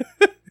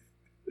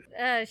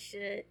 Oh,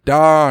 shit.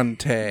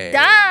 Dante.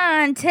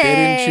 Dante!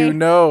 Didn't you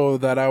know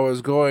that I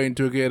was going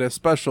to get a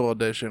special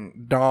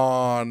edition?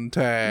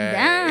 Dante.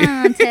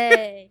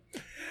 Dante.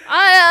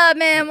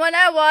 Man, when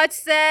I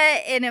watched that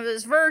and it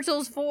was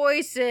Virgil's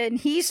voice and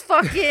he's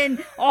fucking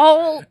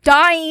all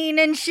dying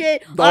and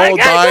shit. All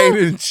dying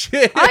and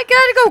shit. I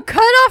gotta go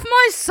cut off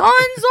my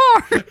son's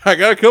arm. I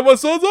gotta cut my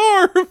son's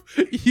arm.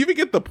 You even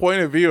get the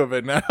point of view of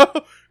it now.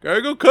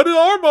 Gotta go cut his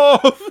arm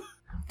off.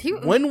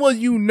 When will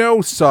you know,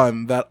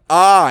 son, that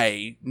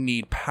I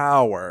need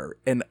power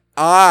and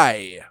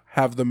I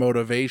have the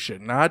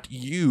motivation, not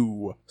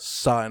you,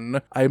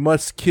 son. I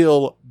must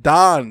kill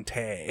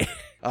Dante.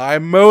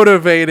 I'm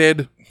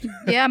motivated.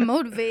 Yeah,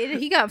 motivated.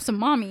 He got some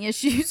mommy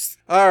issues.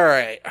 All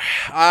right.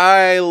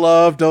 I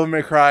love Devil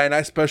May Cry, and I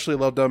especially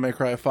love Devil May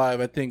Cry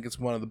 5. I think it's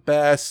one of the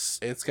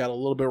best. It's got a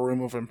little bit of room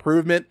of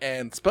improvement,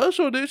 and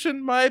Special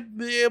Edition might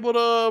be able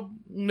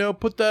to,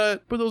 put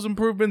those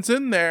improvements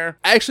in there.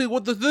 Actually,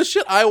 what the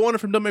shit I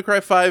wanted from Devil May Cry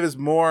 5 is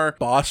more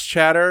boss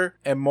chatter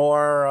and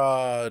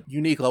more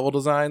unique level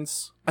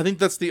designs. I think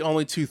that's the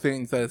only two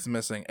things that it's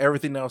missing.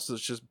 Everything else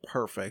is just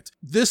perfect.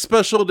 This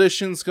special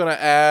edition's gonna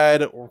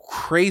add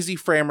crazy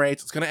frame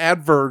rates. It's gonna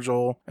add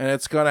Virgil, and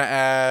it's gonna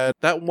add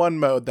that one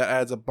mode that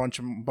adds a bunch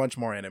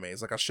more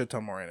enemies, like a shit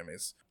ton more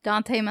enemies.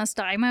 Dante Must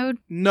Die mode?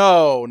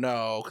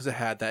 No, because it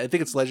had that. I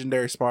think it's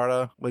Legendary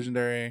Sparta,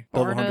 Legendary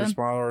Devil Hunter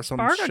Sparta, or some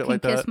Sparta shit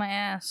like that. can kiss my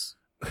ass.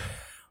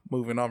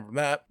 Moving on from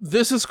that,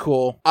 this is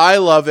cool. I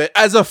love it.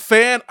 As a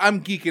fan,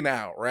 I'm geeking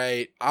out,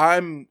 right?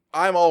 I'm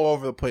all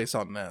over the place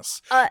on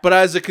this. But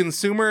as a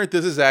consumer,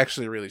 this is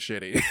actually really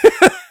shitty.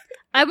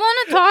 I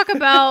want to talk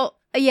about...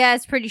 Yeah,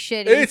 it's pretty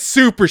shitty. It's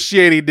super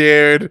shitty,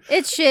 dude.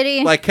 It's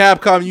shitty. Like,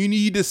 Capcom, you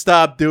need to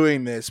stop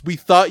doing this. We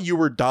thought you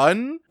were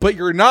done, but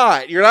you're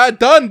not. You're not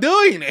done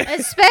doing it.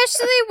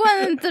 Especially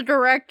when the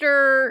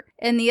director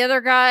and the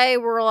other guy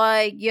were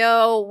like,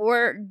 yo,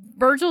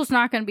 Virgil's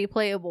not going to be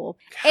playable.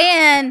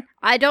 And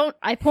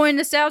I pointed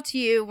this out to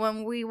you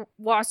when we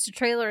watched the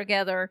trailer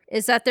together,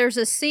 is that there's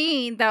a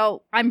scene that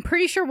I'm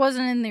pretty sure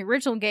wasn't in the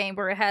original game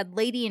where it had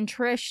Lady and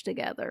Trish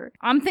together.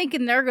 I'm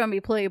thinking they're going to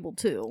be playable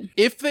too.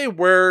 If they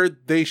were,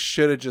 they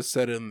should have just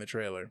said it in the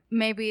trailer.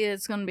 Maybe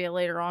it's going to be a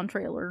later on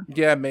trailer.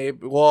 Yeah,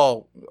 maybe.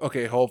 Well,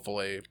 okay,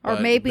 hopefully. Or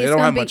maybe they don't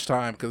have much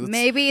time because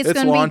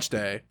it's launch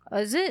day.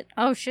 Is it?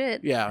 Oh,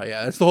 shit. Yeah.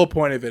 That's the whole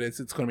point of it. It's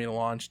going to be a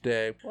launch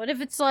day. What if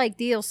it's like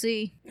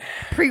DLC?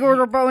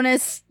 Pre-order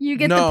bonus. You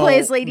get to play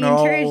as Lady and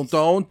Trish. No,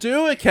 don't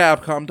do it,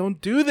 Capcom. Don't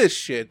do this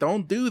shit.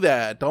 Don't do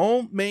that.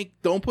 Don't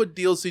put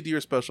DLC to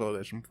your special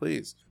edition,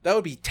 please. That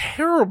would be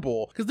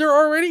terrible. Because they're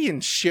already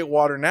in shit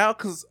water now.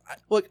 Because,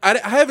 look, I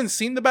haven't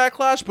seen the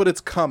backlash, but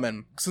it's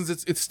coming. Since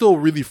it's still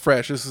really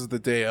fresh. This is the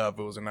day of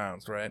it was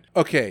announced, right?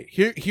 Okay,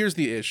 here's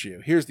the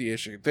issue.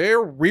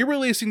 They're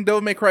re-releasing Devil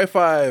May Cry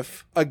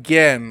 5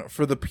 again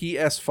for the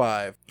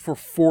PS5 for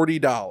 $40.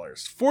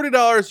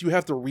 $40, you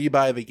have to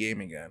rebuy the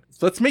game again.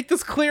 So let's make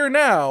this clear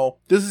now.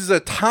 This is a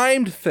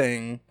timed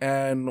thing,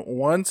 and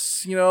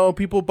once,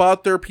 people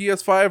bought their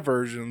PS5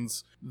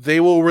 versions,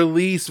 they will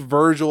release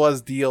Virgil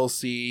as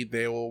DLC.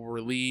 They will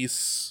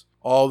release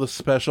all the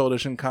special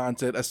edition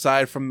content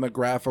aside from the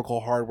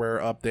graphical hardware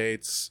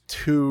updates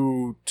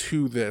to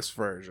this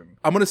version.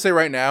 I'm going to say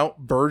right now,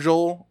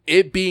 Virgil,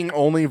 it being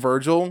only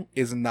Virgil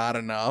is not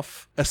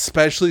enough,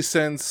 especially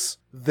since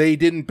they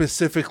didn't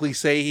specifically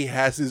say he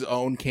has his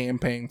own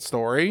campaign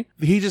story.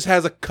 He just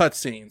has a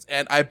cutscenes.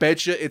 And I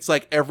bet you it's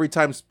like every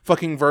time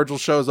fucking Virgil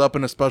shows up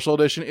in a special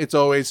edition, it's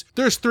always,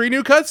 there's 3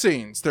 new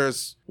cutscenes.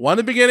 There's one in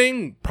the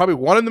beginning, probably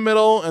one in the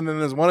middle, and then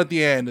there's one at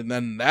the end, and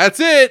then that's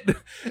it. Could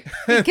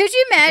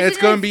you imagine? And it's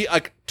going to be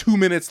like 2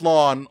 minutes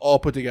long, all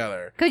put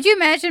together. Could you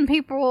imagine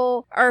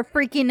people are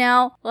freaking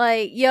out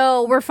like,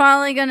 yo, we're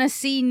finally going to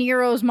see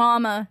Nero's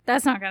mama?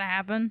 That's not going to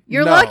happen.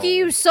 You're lucky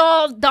you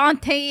saw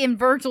Dante and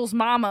Virgil's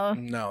mama.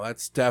 No,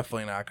 that's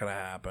definitely not going to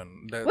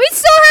happen. We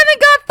still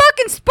haven't got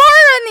fucking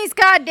Sparta in these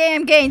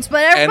goddamn games,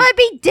 but everybody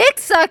be dick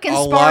sucking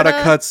Sparta. A lot of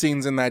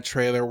cutscenes in that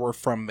trailer were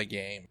from the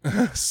game.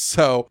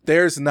 So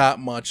there's not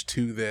much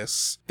to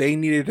this. They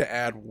needed to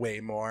add way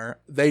more.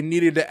 They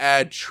needed to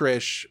add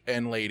Trish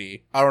and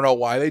Lady. I don't know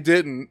why they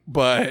didn't,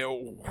 but...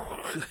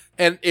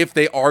 And if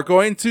they are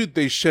going to,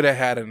 they should have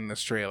had it in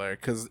this trailer,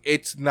 because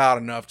it's not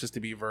enough just to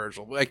be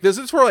Virgil. Like, this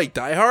is for, like,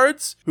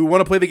 diehards who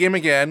want to play the game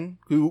again,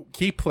 who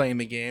keep playing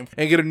the game,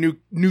 and get a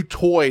new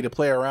toy to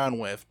play around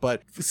with.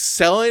 But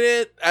selling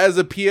it as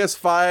a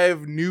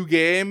PS5 new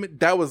game,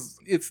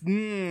 it's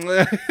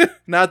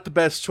not the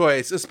best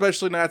choice,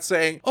 especially not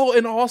saying, oh,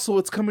 and also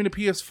it's coming to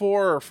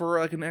PS4 for,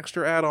 like, an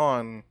extra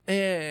add-on.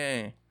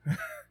 And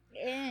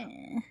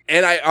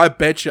I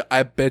bet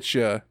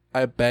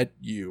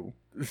you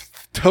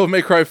Devil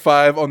May Cry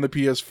 5 on the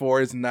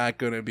PS4 is not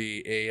going to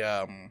be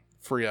a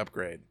free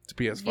upgrade to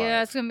PS5.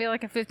 Yeah, it's going to be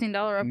like a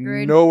 $15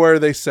 upgrade. Nowhere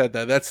they said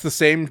that. That's the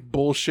same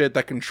bullshit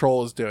that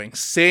Control is doing.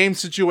 Same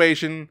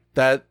situation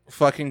that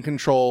fucking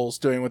Control's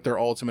doing with their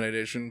Ultimate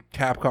Edition,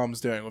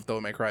 Capcom's doing with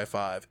Devil May Cry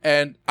 5.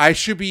 And I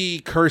should be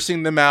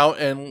cursing them out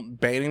and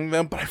banning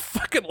them, but I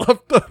fucking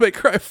love Devil May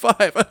Cry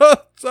 5.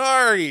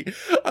 Sorry.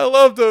 I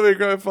love Devil May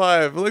Cry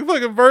 5. Like,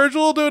 fucking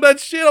Virgil doing that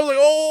shit. I was like,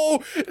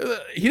 oh,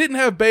 he didn't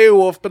have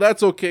Beowulf, but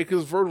that's okay,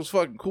 because Virgil's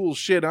fucking cool as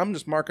shit. I'm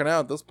just marking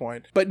out at this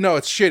point. But no,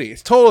 it's shitty.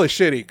 It's totally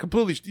shitty.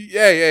 Completely.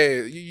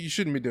 Yeah. You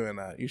shouldn't be doing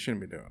that.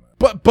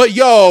 But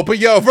yo,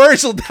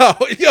 Virgil though.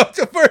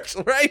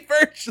 Virgil, right?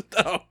 Virgil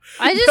though.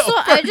 I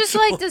just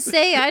like to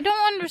say, I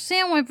don't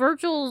understand why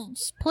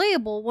Virgil's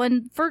playable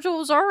when Virgil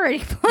was already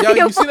playable.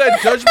 Yo, you see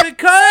that judgment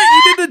cut?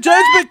 He did the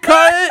judgment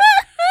cut,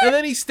 and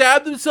then he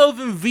stabbed himself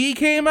and V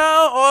came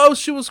out. Oh,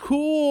 she was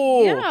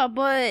cool. Yeah,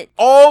 but...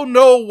 Oh,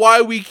 no,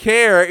 why we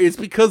care is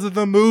because of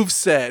the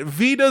moveset.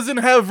 V doesn't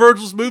have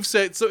Virgil's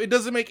moveset, so it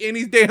doesn't make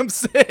any damn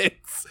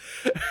sense.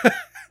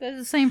 They're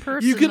the same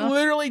person. You can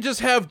literally just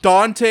have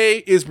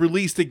Dante is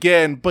released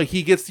again, but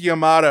he gets the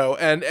Yamato,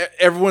 and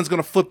everyone's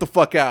gonna flip the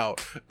fuck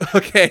out.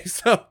 Okay,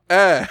 so,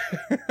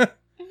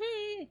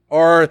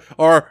 or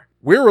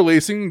we're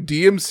releasing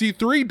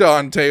DMC3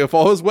 Dante with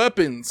all his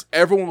weapons.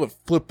 Everyone would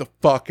flip the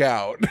fuck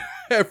out.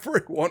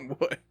 Everyone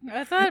would.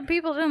 I thought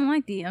people didn't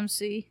like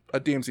DMC.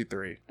 A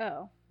DMC3.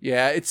 Oh.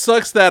 Yeah, it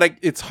sucks that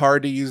it's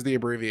hard to use the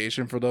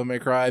abbreviation for Devil May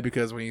Cry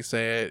because when you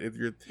say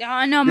it,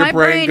 I know, your my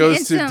brain goes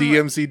instantly...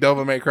 to DMC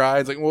Devil May Cry.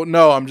 It's like, well,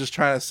 no, I'm just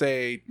trying to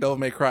say Devil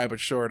May Cry, but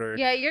shorter.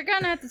 Yeah, you're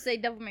gonna have to say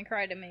Devil May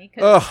Cry to me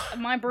because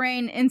my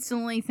brain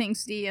instantly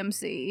thinks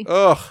DMC.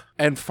 Ugh.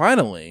 And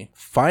finally,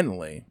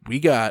 we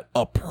got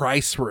a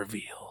price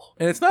reveal.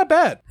 And it's not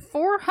bad.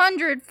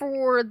 $400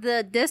 for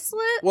the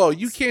disclet? Well,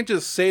 you can't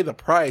just say the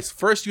price.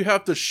 First, you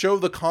have to show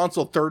the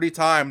console 30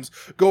 times,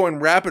 going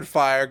rapid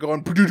fire,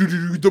 going, the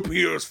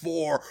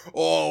PS4,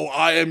 oh,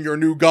 I am your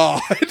new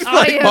god.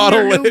 I am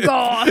your new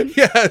god.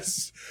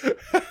 Yes.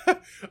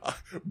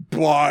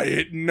 Buy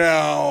it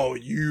now,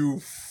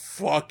 you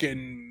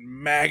fucking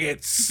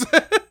maggots.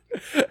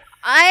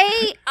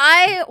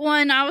 I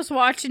when I was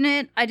watching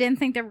it, I didn't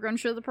think they were going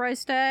to show the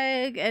price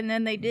tag, and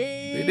then they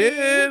did. They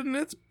did, and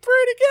it's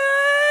pretty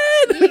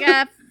good.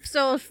 Yeah,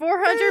 so it's $400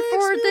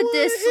 for the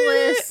disc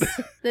list,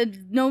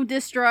 the no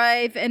disc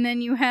drive, and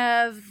then you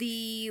have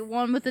the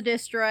one with the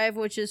disc drive,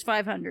 which is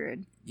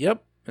 $500.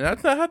 Yep, and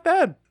that's not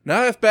bad.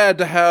 Not as bad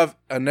to have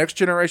a next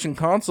generation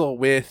console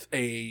with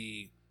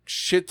a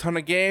shit ton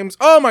of games.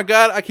 Oh my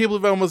god, I can't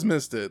believe I almost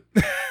missed it.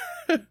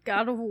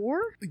 God of War?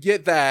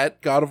 Get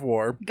that, God of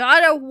War.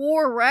 God of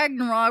War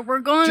Ragnarok. We're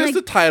going just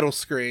the title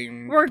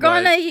screen. We're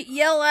gonna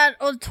yell at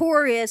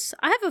Artorias.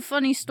 I have a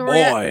funny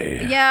story.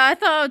 Boy. Yeah, I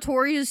thought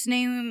Artorias'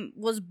 name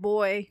was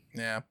Boy.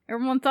 Yeah.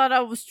 Everyone thought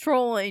I was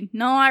trolling.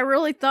 No, I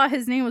really thought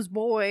his name was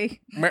Boy.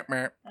 I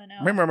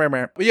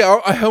know. Yeah,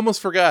 I almost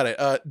forgot it.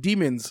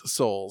 Demon's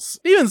Souls.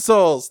 Demon's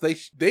Souls.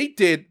 They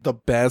did the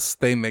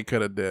best thing they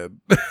could have did.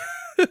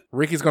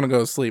 Ricky's gonna go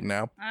to sleep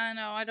now. I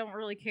know, I don't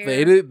really care.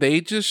 They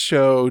just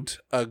showed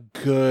a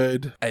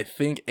good, I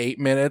think, 8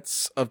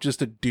 minutes of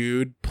just a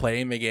dude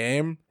playing the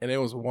game, and it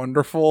was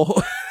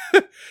wonderful.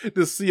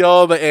 To see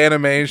all the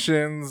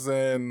animations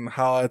and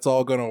how it's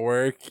all gonna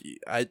work.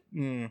 I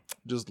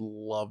just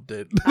loved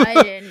it.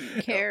 I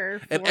didn't care.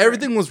 And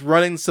everything was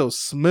running so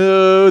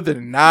smooth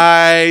and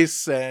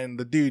nice, and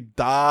the dude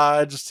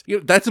dodged.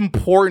 That's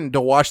important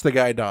to watch the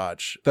guy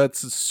dodge. That's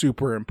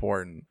super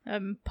important.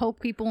 Poke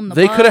people in the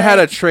They butt. could have had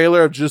a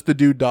trailer of just the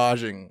dude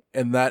dodging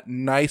and that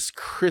nice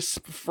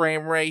crisp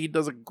frame rate. He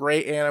does a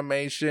great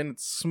animation.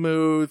 It's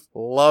smooth.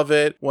 Love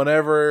it.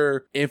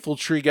 Whenever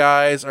infantry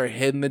guys are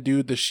hitting the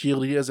dude, the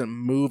shield, he doesn't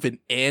move an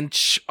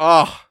inch.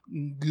 Oh,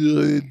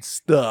 good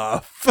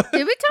stuff.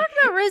 Did we talk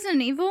about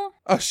Resident Evil?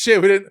 Oh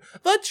shit, we didn't.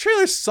 That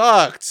trailer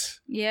sucked.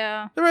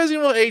 Yeah. The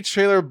Resident Evil 8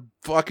 trailer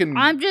fucking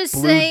I'm just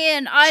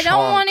saying, I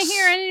don't want to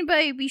hear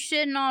anybody be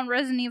shitting on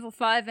Resident Evil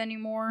 5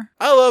 anymore.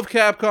 I love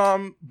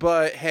Capcom,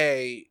 but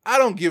hey, I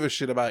don't give a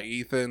shit about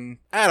Ethan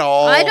at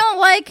all. I don't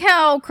like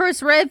how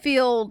Chris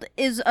Redfield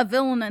is a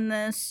villain in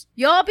this.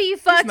 Y'all be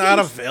fucking... He's not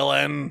a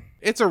villain.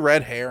 It's a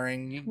red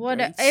herring.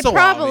 It so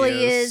probably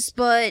obvious. is,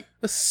 but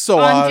it's so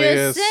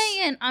obvious.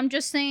 I'm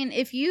just saying,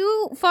 if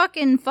you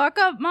fucking fuck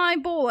up my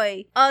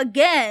boy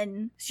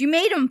again, so you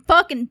made him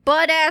fucking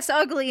butt-ass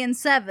ugly in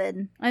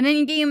 7, and then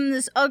you gave him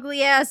this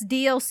ugly-ass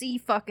DLC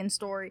fucking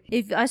story.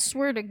 I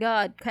swear to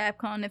God,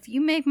 Capcom, if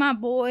you make my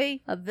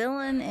boy a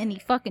villain and he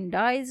fucking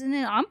dies in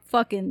it, I'm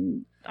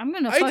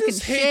gonna fucking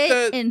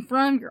shit in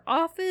front of your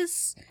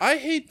office. I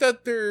hate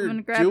that they're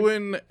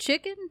doing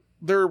chicken.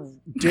 They're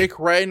dick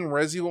riding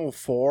Resident Evil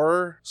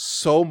 4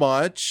 so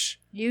much.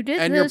 You did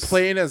and this. You're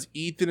playing as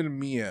Ethan and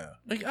Mia.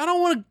 Like, I don't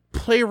want to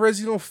play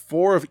Resident Evil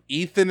 4 of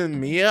Ethan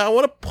and Mia. I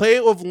want to play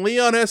it with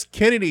Leon S.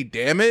 Kennedy,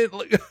 damn it.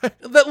 Like,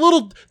 that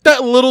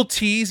little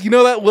tease, you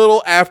know, that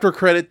little after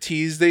credit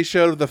tease they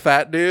showed of the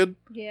fat dude?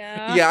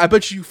 Yeah. Yeah, I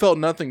bet you felt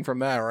nothing from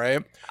that,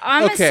 right?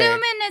 I'm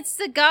assuming it's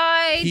the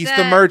guy He's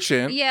the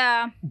merchant.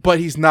 Yeah. But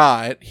he's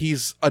not.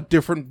 He's a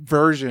different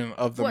version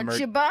of the merchant. What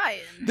you buying?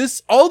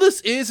 All this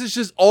is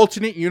just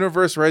alternate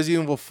universe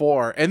Resident Evil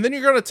 4. And then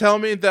you're going to tell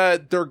me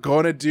that they're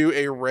going to do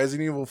a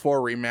Resident Evil 4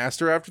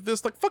 remaster after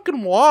this? Like,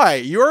 fucking why?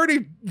 You're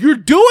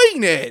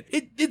doing it.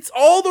 It's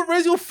all the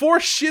Resident Evil 4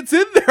 shit's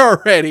in there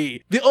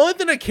already. The only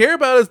thing I care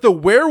about is the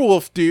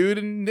werewolf dude,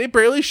 and they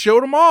barely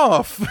showed him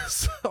off.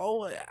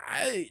 So,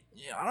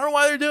 I don't know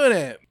why they're doing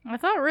it. I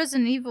thought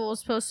Resident Evil was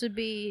supposed to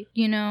be,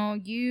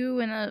 you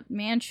in a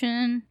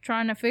mansion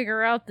trying to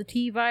figure out the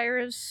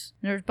T-virus.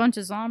 There's a bunch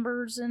of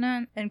zombies in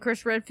it, and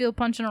Chris Redfield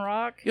punching a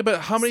rock. Yeah,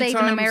 but how many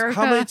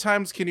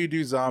times can you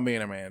do zombie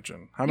in a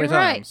mansion? How many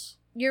times?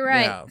 You're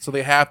right. Yeah, so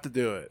they have to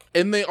do it.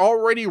 And they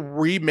already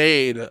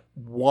remade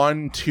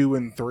 1, 2,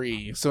 and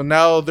 3. So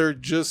now they're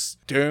just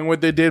doing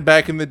what they did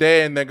back in the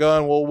day, and they're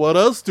going, well, what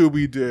else do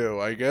we do?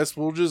 I guess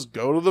we'll just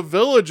go to the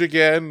village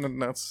again.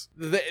 And that's...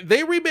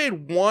 They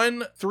remade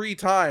 1 3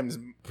 times,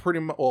 pretty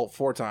much, well,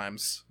 4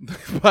 times.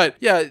 But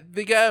yeah,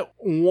 they got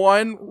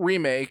 1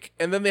 remake,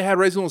 and then they had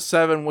Resident Evil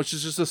 7, which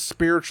is just a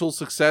spiritual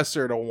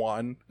successor to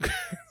 1.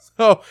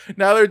 So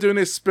now they're doing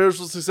a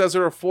spiritual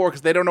successor of 4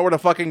 because they don't know where to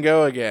fucking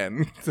go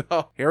again.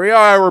 So here we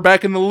are. We're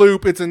back in the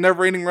loop. It's a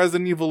never-ending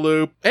Resident Evil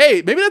loop.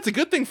 Hey, maybe that's a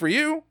good thing for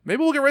you.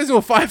 Maybe we'll get Resident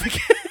Evil 5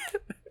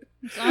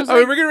 again.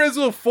 We're getting Resident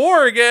Evil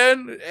 4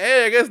 again.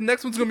 Hey, I guess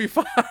next one's going to be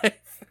 5.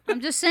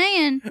 I'm just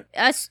saying,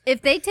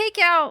 if they take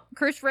out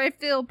Chris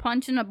Redfield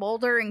punching a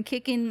boulder and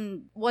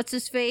kicking what's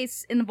his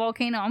face in the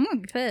volcano, I'm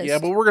gonna be pissed. Yeah,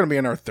 but we're gonna be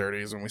in our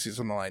 30s when we see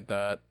something like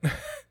that.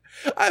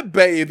 I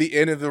bet you the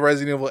end of the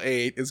Resident Evil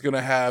 8 is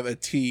gonna have a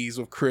tease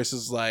with Chris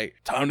is like,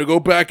 time to go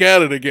back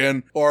at it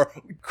again. Or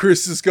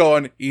Chris is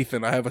going,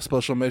 Ethan, I have a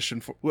special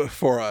mission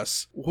for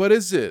us. What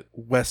is it?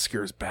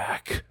 Wesker's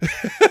back.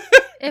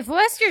 If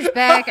Wesker's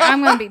back,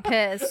 I'm gonna be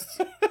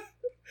pissed.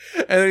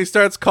 And then he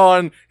starts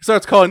calling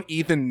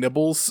Ethan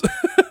Nibbles.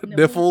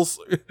 Niffles.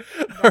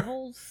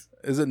 Neville's?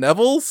 Is it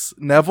Neville's?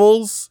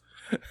 Neville's?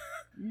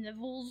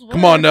 Neville's?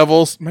 Come on,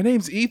 Neville's. My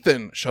name's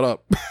Ethan. Shut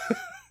up.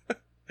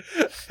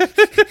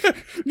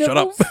 Shut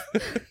up.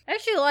 I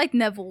actually like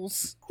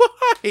Neville's.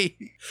 Why?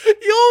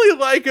 You only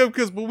like him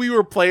because when we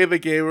were playing the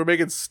game, we were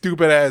making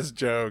stupid ass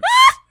jokes.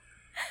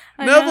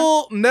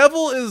 Neville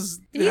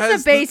is he's a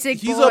basic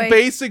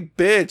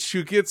bitch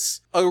who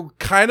gets a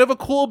kind of a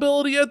cool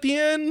ability at the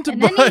end.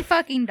 And then he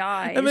fucking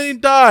dies. And then he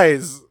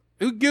dies.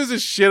 Who gives a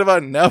shit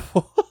about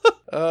Neville?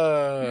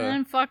 And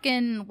then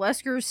fucking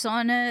Wesker's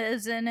son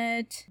is in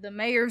it. The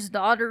mayor's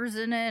daughter's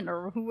in it,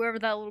 or whoever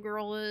that little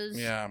girl is.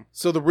 Yeah.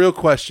 So the real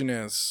question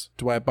is,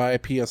 do I buy a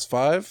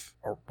PS5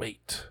 or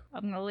wait?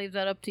 I'm gonna leave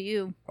that up to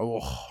you.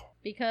 Oh.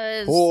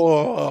 Because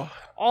oh.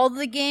 all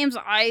the games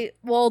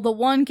the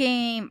one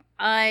game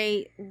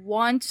I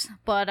want,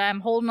 but I'm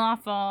holding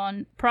off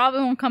on,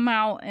 probably won't come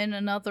out in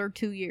another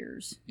 2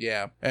 years.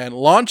 Yeah. And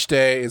launch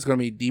day is going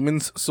to be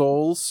Demon's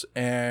Souls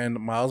and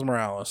Miles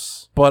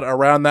Morales. But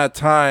around that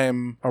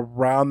time,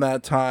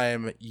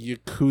 Yakuza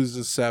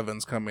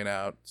 7's coming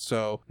out.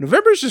 So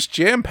November's just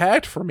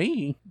jam-packed for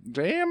me.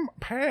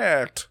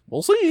 Jam-packed.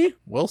 We'll see.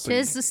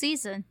 'Tis the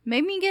season.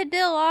 Maybe you get a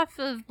deal off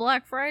of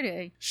Black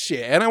Friday.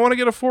 Shit, and I want to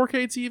get a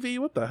 4K TV?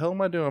 What the hell am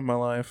I doing with my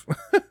life?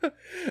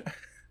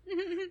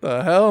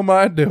 The hell am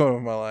I doing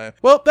with my life?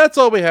 Well, that's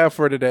all we have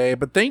for today,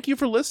 but thank you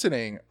for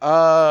listening.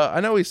 I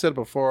know we said it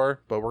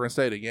before, but we're going to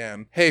say it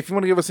again. Hey, if you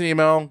want to give us an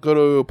email, go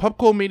to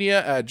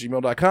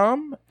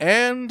popcoolmedia@gmail.com,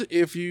 and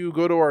if you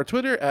go to our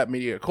Twitter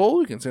 @MediaCole,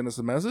 you can send us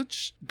a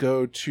message.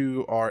 Go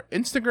to our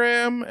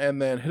Instagram,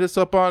 and then hit us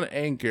up on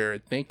Anchor.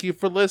 Thank you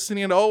for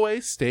listening, and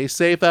always stay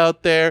safe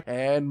out there,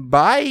 and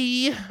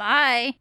bye! Bye!